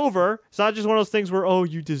 She's over. It's not just one of those things where, oh,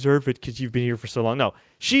 you deserve it because you've been here for so long. No,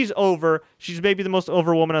 she's over. She's maybe the most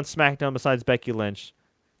over woman on SmackDown besides Becky Lynch.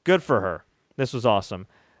 Good for her. This was awesome.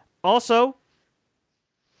 Also,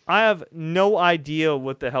 I have no idea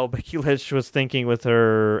what the hell Becky Lynch was thinking with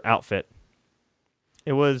her outfit.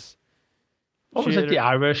 It was... What was it, the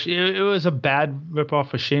Irish? It was a bad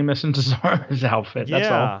ripoff of Sheamus and Cesaro's outfit. That's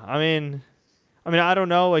all. Yeah, I mean, I don't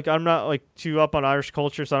know. Like, I'm not like too up on Irish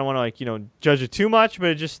culture, so I don't want to judge it too much.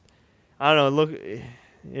 But it just, I don't know.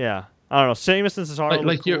 Yeah, I don't know. Sheamus and Cesaro.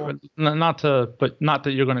 Like you're not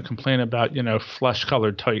that you're going to complain about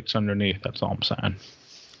flesh-colored tights underneath. That's all I'm saying.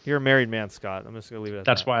 You're a married man, Scott. I'm just gonna leave it at that.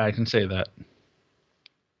 That's why I can say that.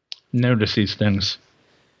 Notice these things.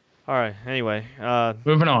 All right. Anyway,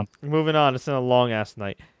 moving on. It's been a long ass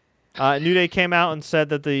night. New Day came out and said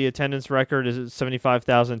that the attendance record is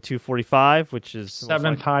 75,245, which is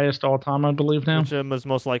seventh highest all time, I believe now. Which was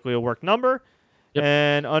most likely a work number. Yep.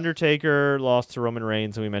 And Undertaker lost to Roman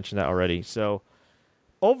Reigns, and we mentioned that already. So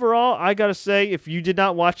overall, I gotta say, if you did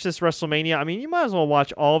not watch this WrestleMania, I mean, you might as well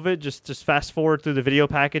watch all of it. Just fast forward through the video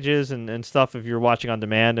packages and stuff if you're watching on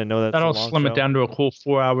demand and know that that'll slim it down to a cool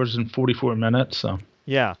 4 hours and 44 minutes. So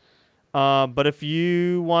yeah. But if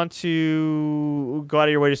you want to go out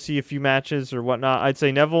of your way to see a few matches or whatnot, I'd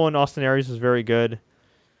say Neville and Austin Aries was very good.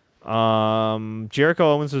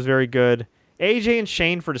 Jericho Owens was very good. AJ and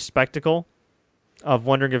Shane for the spectacle of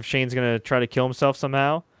wondering if Shane's going to try to kill himself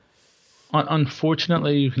somehow.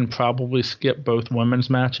 Unfortunately, you can probably skip both women's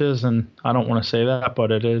matches, and I don't want to say that,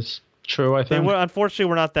 but it is true, I think. Unfortunately,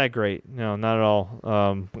 we're not that great. No, not at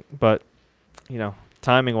all. But,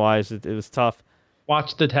 timing-wise, it was tough.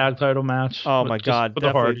 Watch the tag title match. Oh my God! The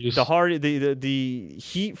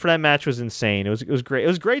heat for that match was insane. It was great. It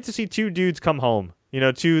was great to see two dudes come home.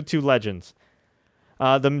 Two legends.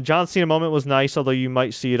 The John Cena moment was nice, although you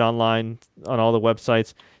might see it online on all the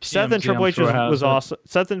websites. Seth and Triple H was awesome.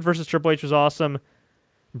 Seth versus Triple H was awesome.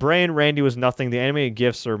 Bray and Randy was nothing. The animated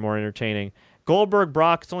GIFs are more entertaining. Goldberg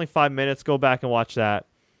Brock. It's only 5 minutes. Go back and watch that.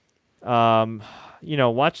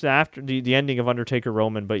 Watch after the ending of Undertaker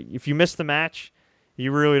Roman. But if you miss the match,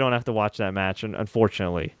 you really don't have to watch that match,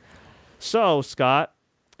 unfortunately. So, Scott,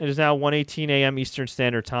 it is now 1:18 a.m. Eastern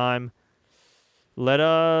Standard Time. Let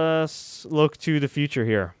us look to the future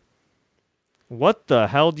here. What the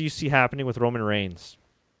hell do you see happening with Roman Reigns?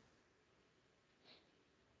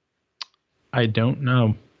 I don't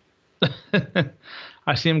know.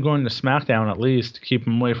 I see him going to SmackDown at least to keep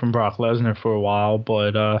him away from Brock Lesnar for a while,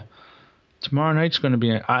 but tomorrow night's going to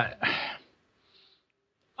be...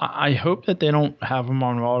 I hope that they don't have him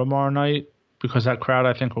on Raw tomorrow night because that crowd,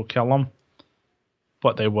 I think, will kill him.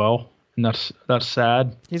 But they will, and that's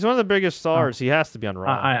sad. He's one of the biggest stars. He has to be on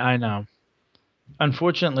Raw. I know.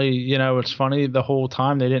 Unfortunately, it's funny, the whole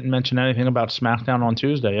time they didn't mention anything about SmackDown on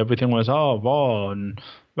Tuesday. Everything was, Raw and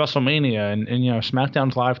WrestleMania. And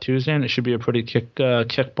SmackDown's live Tuesday, and it should be a pretty kick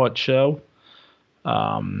butt show.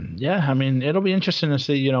 It'll be interesting to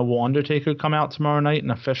see, will Undertaker come out tomorrow night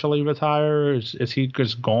and officially retire? Is he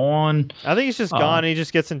just gone? I think he's just gone and he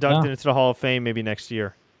just gets inducted into the Hall of Fame maybe next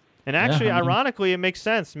year. And actually, ironically, it makes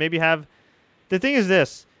sense. Maybe the thing is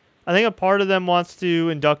this. I think a part of them wants to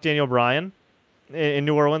induct Daniel Bryan in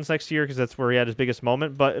New Orleans next year because that's where he had his biggest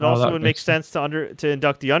moment. But it also would make sense to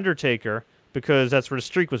induct The Undertaker because that's where the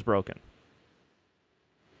streak was broken.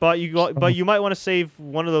 But you might want to save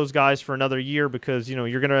one of those guys for another year because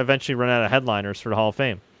you're going to eventually run out of headliners for the Hall of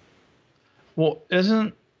Fame. Well,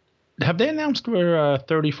 have they announced where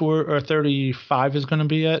 34 or 35 is going to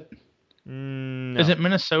be yet? No. Is it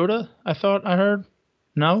Minnesota? I thought I heard.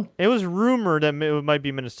 No, it was rumored that it might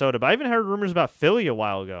be Minnesota, but I even heard rumors about Philly a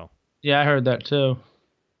while ago. Yeah, I heard that too.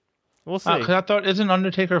 We'll see. Because I thought isn't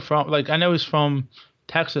Undertaker from I know he's from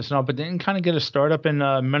Texas and all, but didn't kind of get a start up in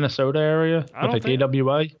Minnesota area with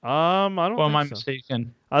AWA? I don't. Or am I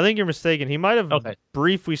mistaken? I think you're mistaken. He might have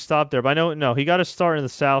briefly stopped there, but he got a start in the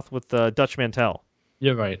South with Dutch Mantel.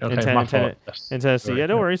 You're right. Okay, in Tennessee. Yeah,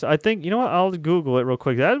 no worries. I think I'll Google it real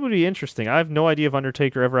quick. That would be interesting. I have no idea if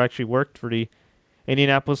Undertaker ever actually worked for the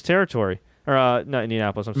Indianapolis territory. Or not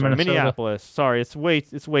Indianapolis. I'm sorry, Minneapolis. Sorry, it's way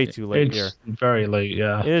too late here. It's very late.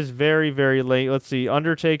 Yeah, it is very, very late. Let's see,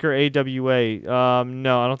 Undertaker AWA.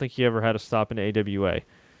 No, I don't think he ever had a stop in AWA.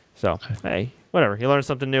 So hey, whatever. You learn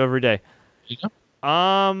something new every day. Yeah.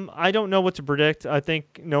 I don't know what to predict. I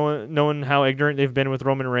think knowing how ignorant they've been with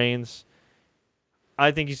Roman Reigns, I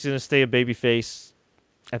think he's going to stay a babyface.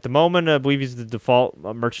 At the moment, I believe he's the default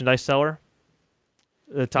merchandise seller,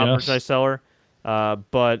 the top merchandise seller.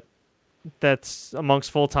 But that's amongst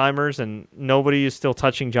full-timers, and nobody is still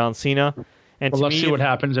touching John Cena. And let's see what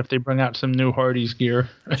happens if they bring out some new Hardys gear.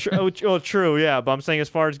 True, yeah. But I'm saying as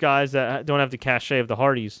far as guys that don't have the cachet of the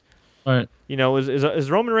Hardys, right? Is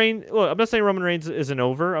Roman Reigns... Look, I'm not saying Roman Reigns isn't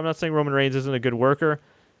over. I'm not saying Roman Reigns isn't a good worker.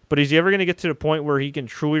 But is he ever going to get to the point where he can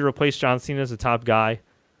truly replace John Cena as a top guy?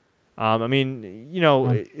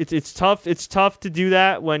 It's tough. It's tough to do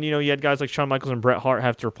that when you had guys like Shawn Michaels and Bret Hart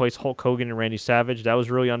have to replace Hulk Hogan and Randy Savage. That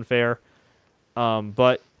was really unfair.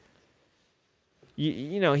 But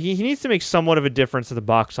he needs to make somewhat of a difference at the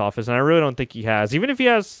box office, and I really don't think he has. Even if he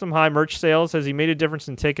has some high merch sales, has he made a difference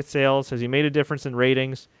in ticket sales? Has he made a difference in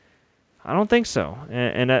ratings? I don't think so.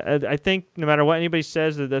 And I think no matter what anybody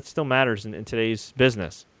says, that still matters in today's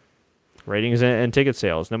business. Ratings and ticket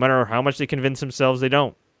sales. No matter how much they convince themselves they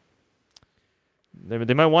don't.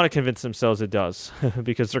 They might want to convince themselves it does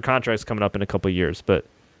because their contract's coming up in a couple of years. But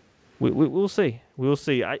we'll see. We'll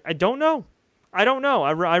see. I don't know. I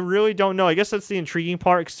really don't know. I guess that's the intriguing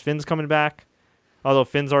part because Finn's coming back. Although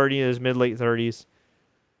Finn's already in his mid-late 30s.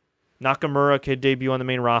 Nakamura could debut on the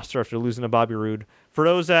main roster after losing to Bobby Roode. For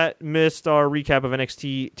those that missed our recap of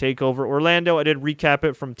NXT TakeOver Orlando, I did recap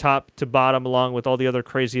it from top to bottom along with all the other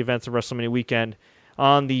crazy events of WrestleMania weekend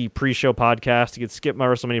on the pre-show podcast. You could skip my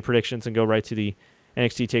WrestleMania predictions and go right to the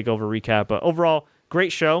NXT TakeOver recap. But overall,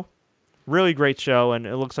 great show. Really great show, and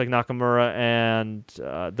it looks like Nakamura and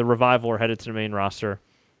the Revival are headed to the main roster.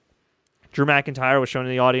 Drew McIntyre was shown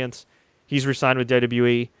in the audience. He's re-signed with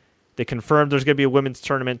WWE. They confirmed there's going to be a women's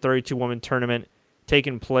tournament, 32-woman tournament,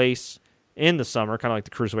 taking place in the summer, kind of like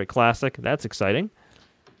the Cruiserweight Classic. That's exciting.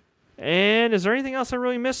 And is there anything else I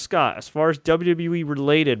really missed, Scott, as far as WWE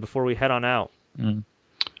related before we head on out?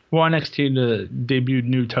 Well, NXT debuted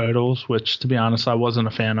new titles, which, to be honest, I wasn't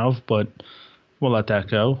a fan of, but we'll let that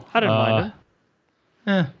go. I didn't mind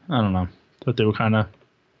them. I don't know. Thought they were kind of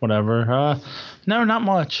whatever. No, not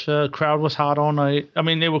much. Crowd was hot all night. I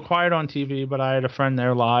mean, they were quiet on TV, but I had a friend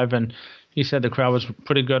there live, and he said the crowd was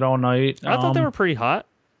pretty good all night. I thought they were pretty hot.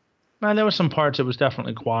 Man, there were some parts it was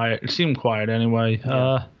definitely quiet. It seemed quiet anyway.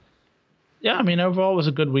 Yeah, I mean, overall it was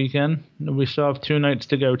a good weekend. We still have 2 nights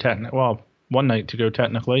to go technically. Well, 1 night to go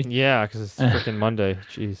technically. Yeah, because it's freaking Monday.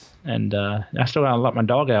 Jeez. And I still got to let my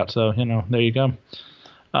dog out, so, there you go.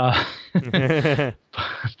 That's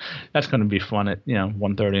going to be fun at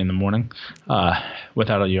 1:30 in the morning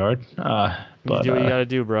without a yard. But you do what you got to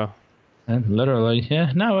do, bro. And literally,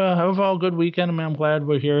 yeah. No, overall good weekend. I mean, I'm glad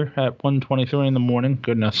we're here at 1:23 in the morning.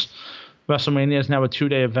 Goodness. WrestleMania is now a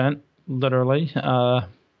 2-day event, literally.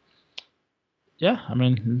 Yeah, I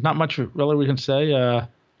mean, not much really we can say.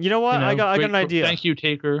 You know what? I got an idea. Thank you,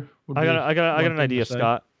 Taker. I got an idea,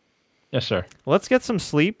 Scott. Yes, sir. Let's get some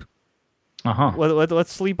sleep.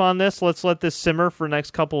 Let's sleep on this. Let's let this simmer for the next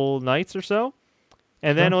couple nights or so,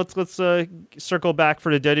 and then let's circle back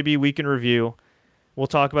for the WWE Week in Review. We'll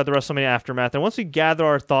talk about the WrestleMania aftermath, and once we gather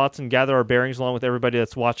our thoughts and gather our bearings along with everybody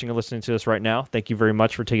that's watching and listening to us right now, thank you very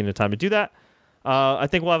much for taking the time to do that. I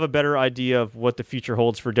think we'll have a better idea of what the future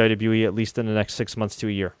holds for WWE, at least in the next 6 months to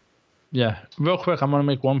a year. Yeah. Real quick, I'm going to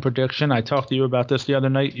make one prediction. I talked to you about this the other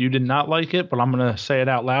night. You did not like it, but I'm going to say it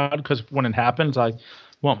out loud because when it happens, I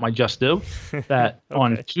want my just due. That okay.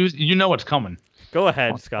 On Tuesday, you know what's coming. Go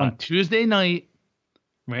ahead, Scott. On Tuesday night,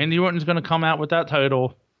 Randy Orton's going to come out with that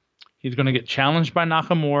title. He's going to get challenged by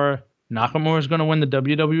Nakamura. Nakamura is going to win the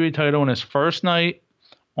WWE title on his first night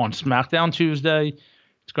on SmackDown Tuesday.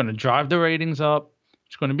 It's going to drive the ratings up.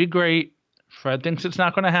 It's going to be great. Fred thinks it's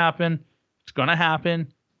not going to happen. It's going to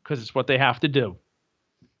happen because it's what they have to do.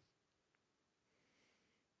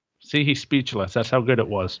 See, he's speechless. That's how good it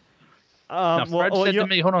was. Now, Fred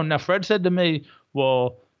said to me,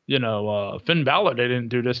 well, Finn Balor, they didn't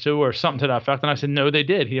do this to, or something to that effect. And I said, no, they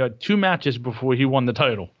did. He had 2 matches before he won the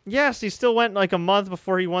title. Yes, he still went like a month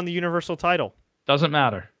before he won the Universal title. Doesn't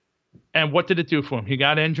matter. And what did it do for him? He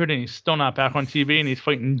got injured, and he's still not back on TV, and he's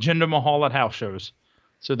fighting Jinder Mahal at house shows.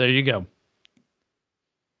 So there you go.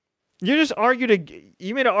 You just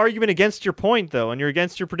you made an argument against your point, though, and you're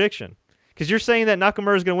against your prediction. Because you're saying that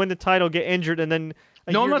Nakamura is going to win the title, get injured, and then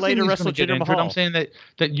year later wrestle Jinder Mahal. I'm saying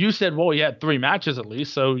that you said, well, he had 3 matches at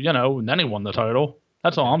least, so, and then he won the title.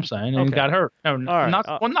 That's all I'm saying. And he got hurt. And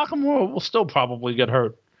Nakamura will still probably get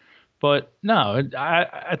hurt. But no,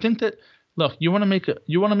 I think that, look, you want to make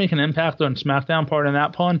an impact on SmackDown, pardon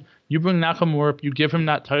that pun. You bring Nakamura up, you give him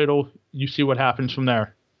that title, you see what happens from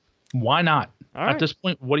there. Why not? At this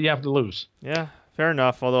point, what do you have to lose? Yeah, fair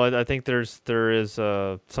enough. Although I think there is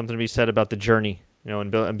something to be said about the journey, and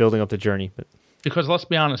building up the journey. But because let's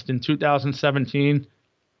be honest, in 2017,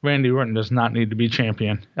 Randy Orton does not need to be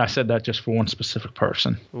champion. I said that just for one specific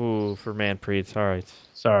person. Ooh, for Manpreet. All right.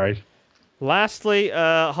 Sorry. Lastly,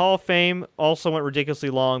 Hall of Fame also went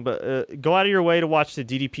ridiculously long, but go out of your way to watch the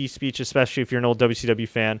DDP speech, especially if you're an old WCW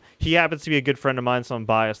fan. He happens to be a good friend of mine, so I'm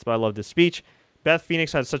biased, but I love this speech. Beth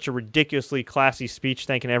Phoenix had such a ridiculously classy speech,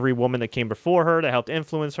 thanking every woman that came before her that helped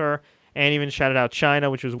influence her, and even shouted out China,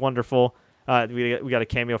 which was wonderful. We got a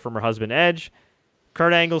cameo from her husband, Edge.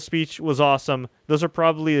 Kurt Angle's speech was awesome. Those are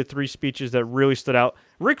probably the 3 speeches that really stood out.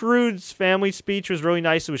 Rick Rude's family speech was really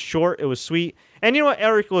nice. It was short. It was sweet. And you know what?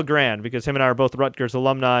 Eric LeGrand, because him and I are both Rutgers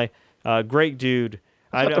alumni. Great dude.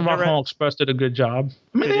 I thought the Rock Hall Express did a good job.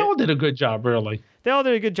 I mean, they all did a good job, really. They all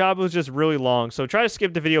did a good job. It was just really long. So try to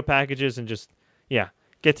skip the video packages and just,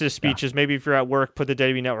 get to the speeches. Yeah. Maybe if you're at work, put the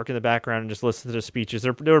WWE Network in the background and just listen to the speeches.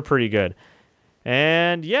 They were pretty good.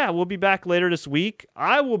 And we'll be back later this week.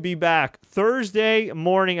 I will be back Thursday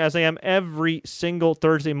morning, as I am every single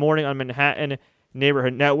Thursday morning on Manhattan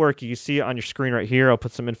Neighborhood Network. You can see it on your screen right here. I'll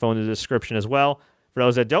put some info in the description as well. For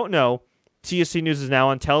those that don't know, TSC News is now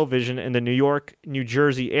on television in the New York, New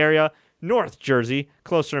Jersey area, North Jersey,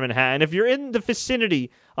 closer to Manhattan. If you're in the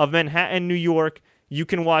vicinity of Manhattan, New York, you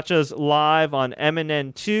can watch us live on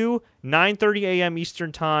MNN2, 9:30 a.m.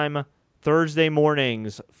 Eastern Time, Thursday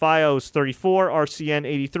mornings. FiOS 34, RCN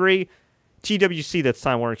 83, TWC, that's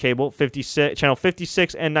Time Warner Cable, 56, channel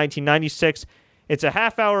 56 and 1996. It's a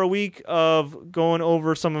half hour a week of going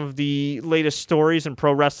over some of the latest stories in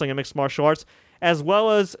pro wrestling and mixed martial arts, as well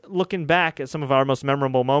as looking back at some of our most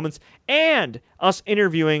memorable moments and us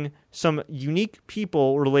interviewing some unique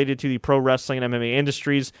people related to the pro wrestling and MMA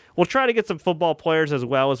industries. We'll try to get some football players as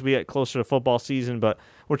well as we get closer to football season, but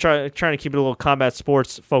we're trying to keep it a little combat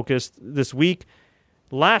sports focused this week.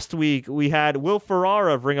 Last week, we had Will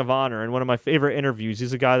Ferrara of Ring of Honor in one of my favorite interviews.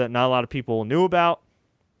 He's a guy that not a lot of people knew about.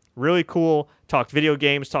 Really cool. Talked video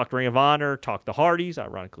games, talked Ring of Honor, talked the Hardys,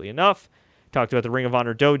 ironically enough. Talked about the Ring of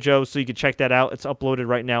Honor Dojo, so you can check that out. It's uploaded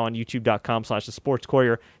right now on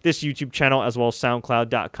youtube.com/thesportscourier, this YouTube channel, as well as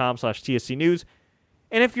soundcloud.com/TSC News.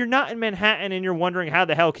 And if you're not in Manhattan and you're wondering how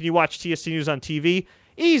the hell can you watch TSC News on TV,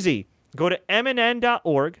 easy. Go to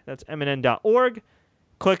mnn.org. That's mnn.org.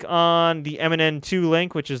 Click on the MNN2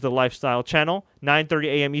 link, which is the lifestyle channel, 9:30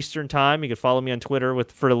 a.m. Eastern Time. You can follow me on Twitter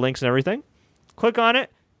for the links and everything. Click on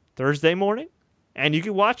it Thursday morning, and you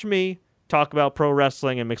can watch me talk about pro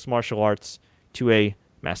wrestling and mixed martial arts to a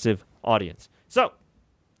massive audience. So,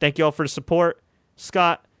 thank you all for the support.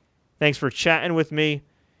 Scott, thanks for chatting with me.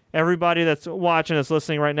 Everybody that's watching, that's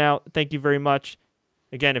listening right now, thank you very much.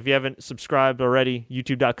 Again, if you haven't subscribed already,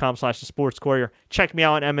 youtube.com/thesportscourier. Check me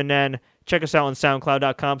out on MNN. Check us out on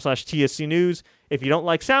soundcloud.com/TSC News. If you don't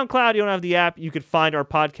like SoundCloud, you don't have the app, you could find our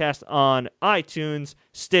podcast on iTunes,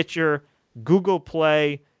 Stitcher, Google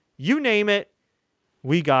Play, you name it.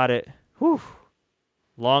 We got it. Whew.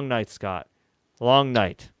 Long night, Scott. Long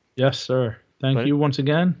night. Yes, sir. Thank you once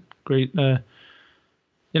again. Great,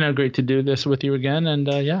 great to do this with you again. And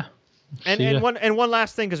yeah. And one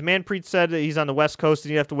last thing, because Manpreet said that he's on the West Coast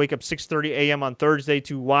and you have to wake up 6:30 a.m. on Thursday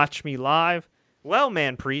to watch me live. Well,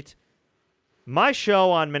 Manpreet, my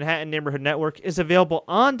show on Manhattan Neighborhood Network is available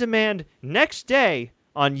on demand next day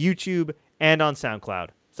on YouTube and on SoundCloud.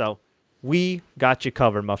 So we got you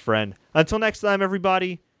covered, my friend. Until next time,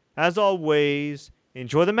 everybody, as always,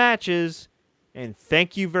 enjoy the matches, and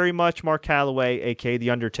thank you very much, Mark Calloway, a.k.a. The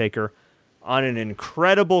Undertaker, on an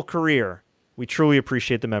incredible career. We truly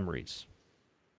appreciate the memories.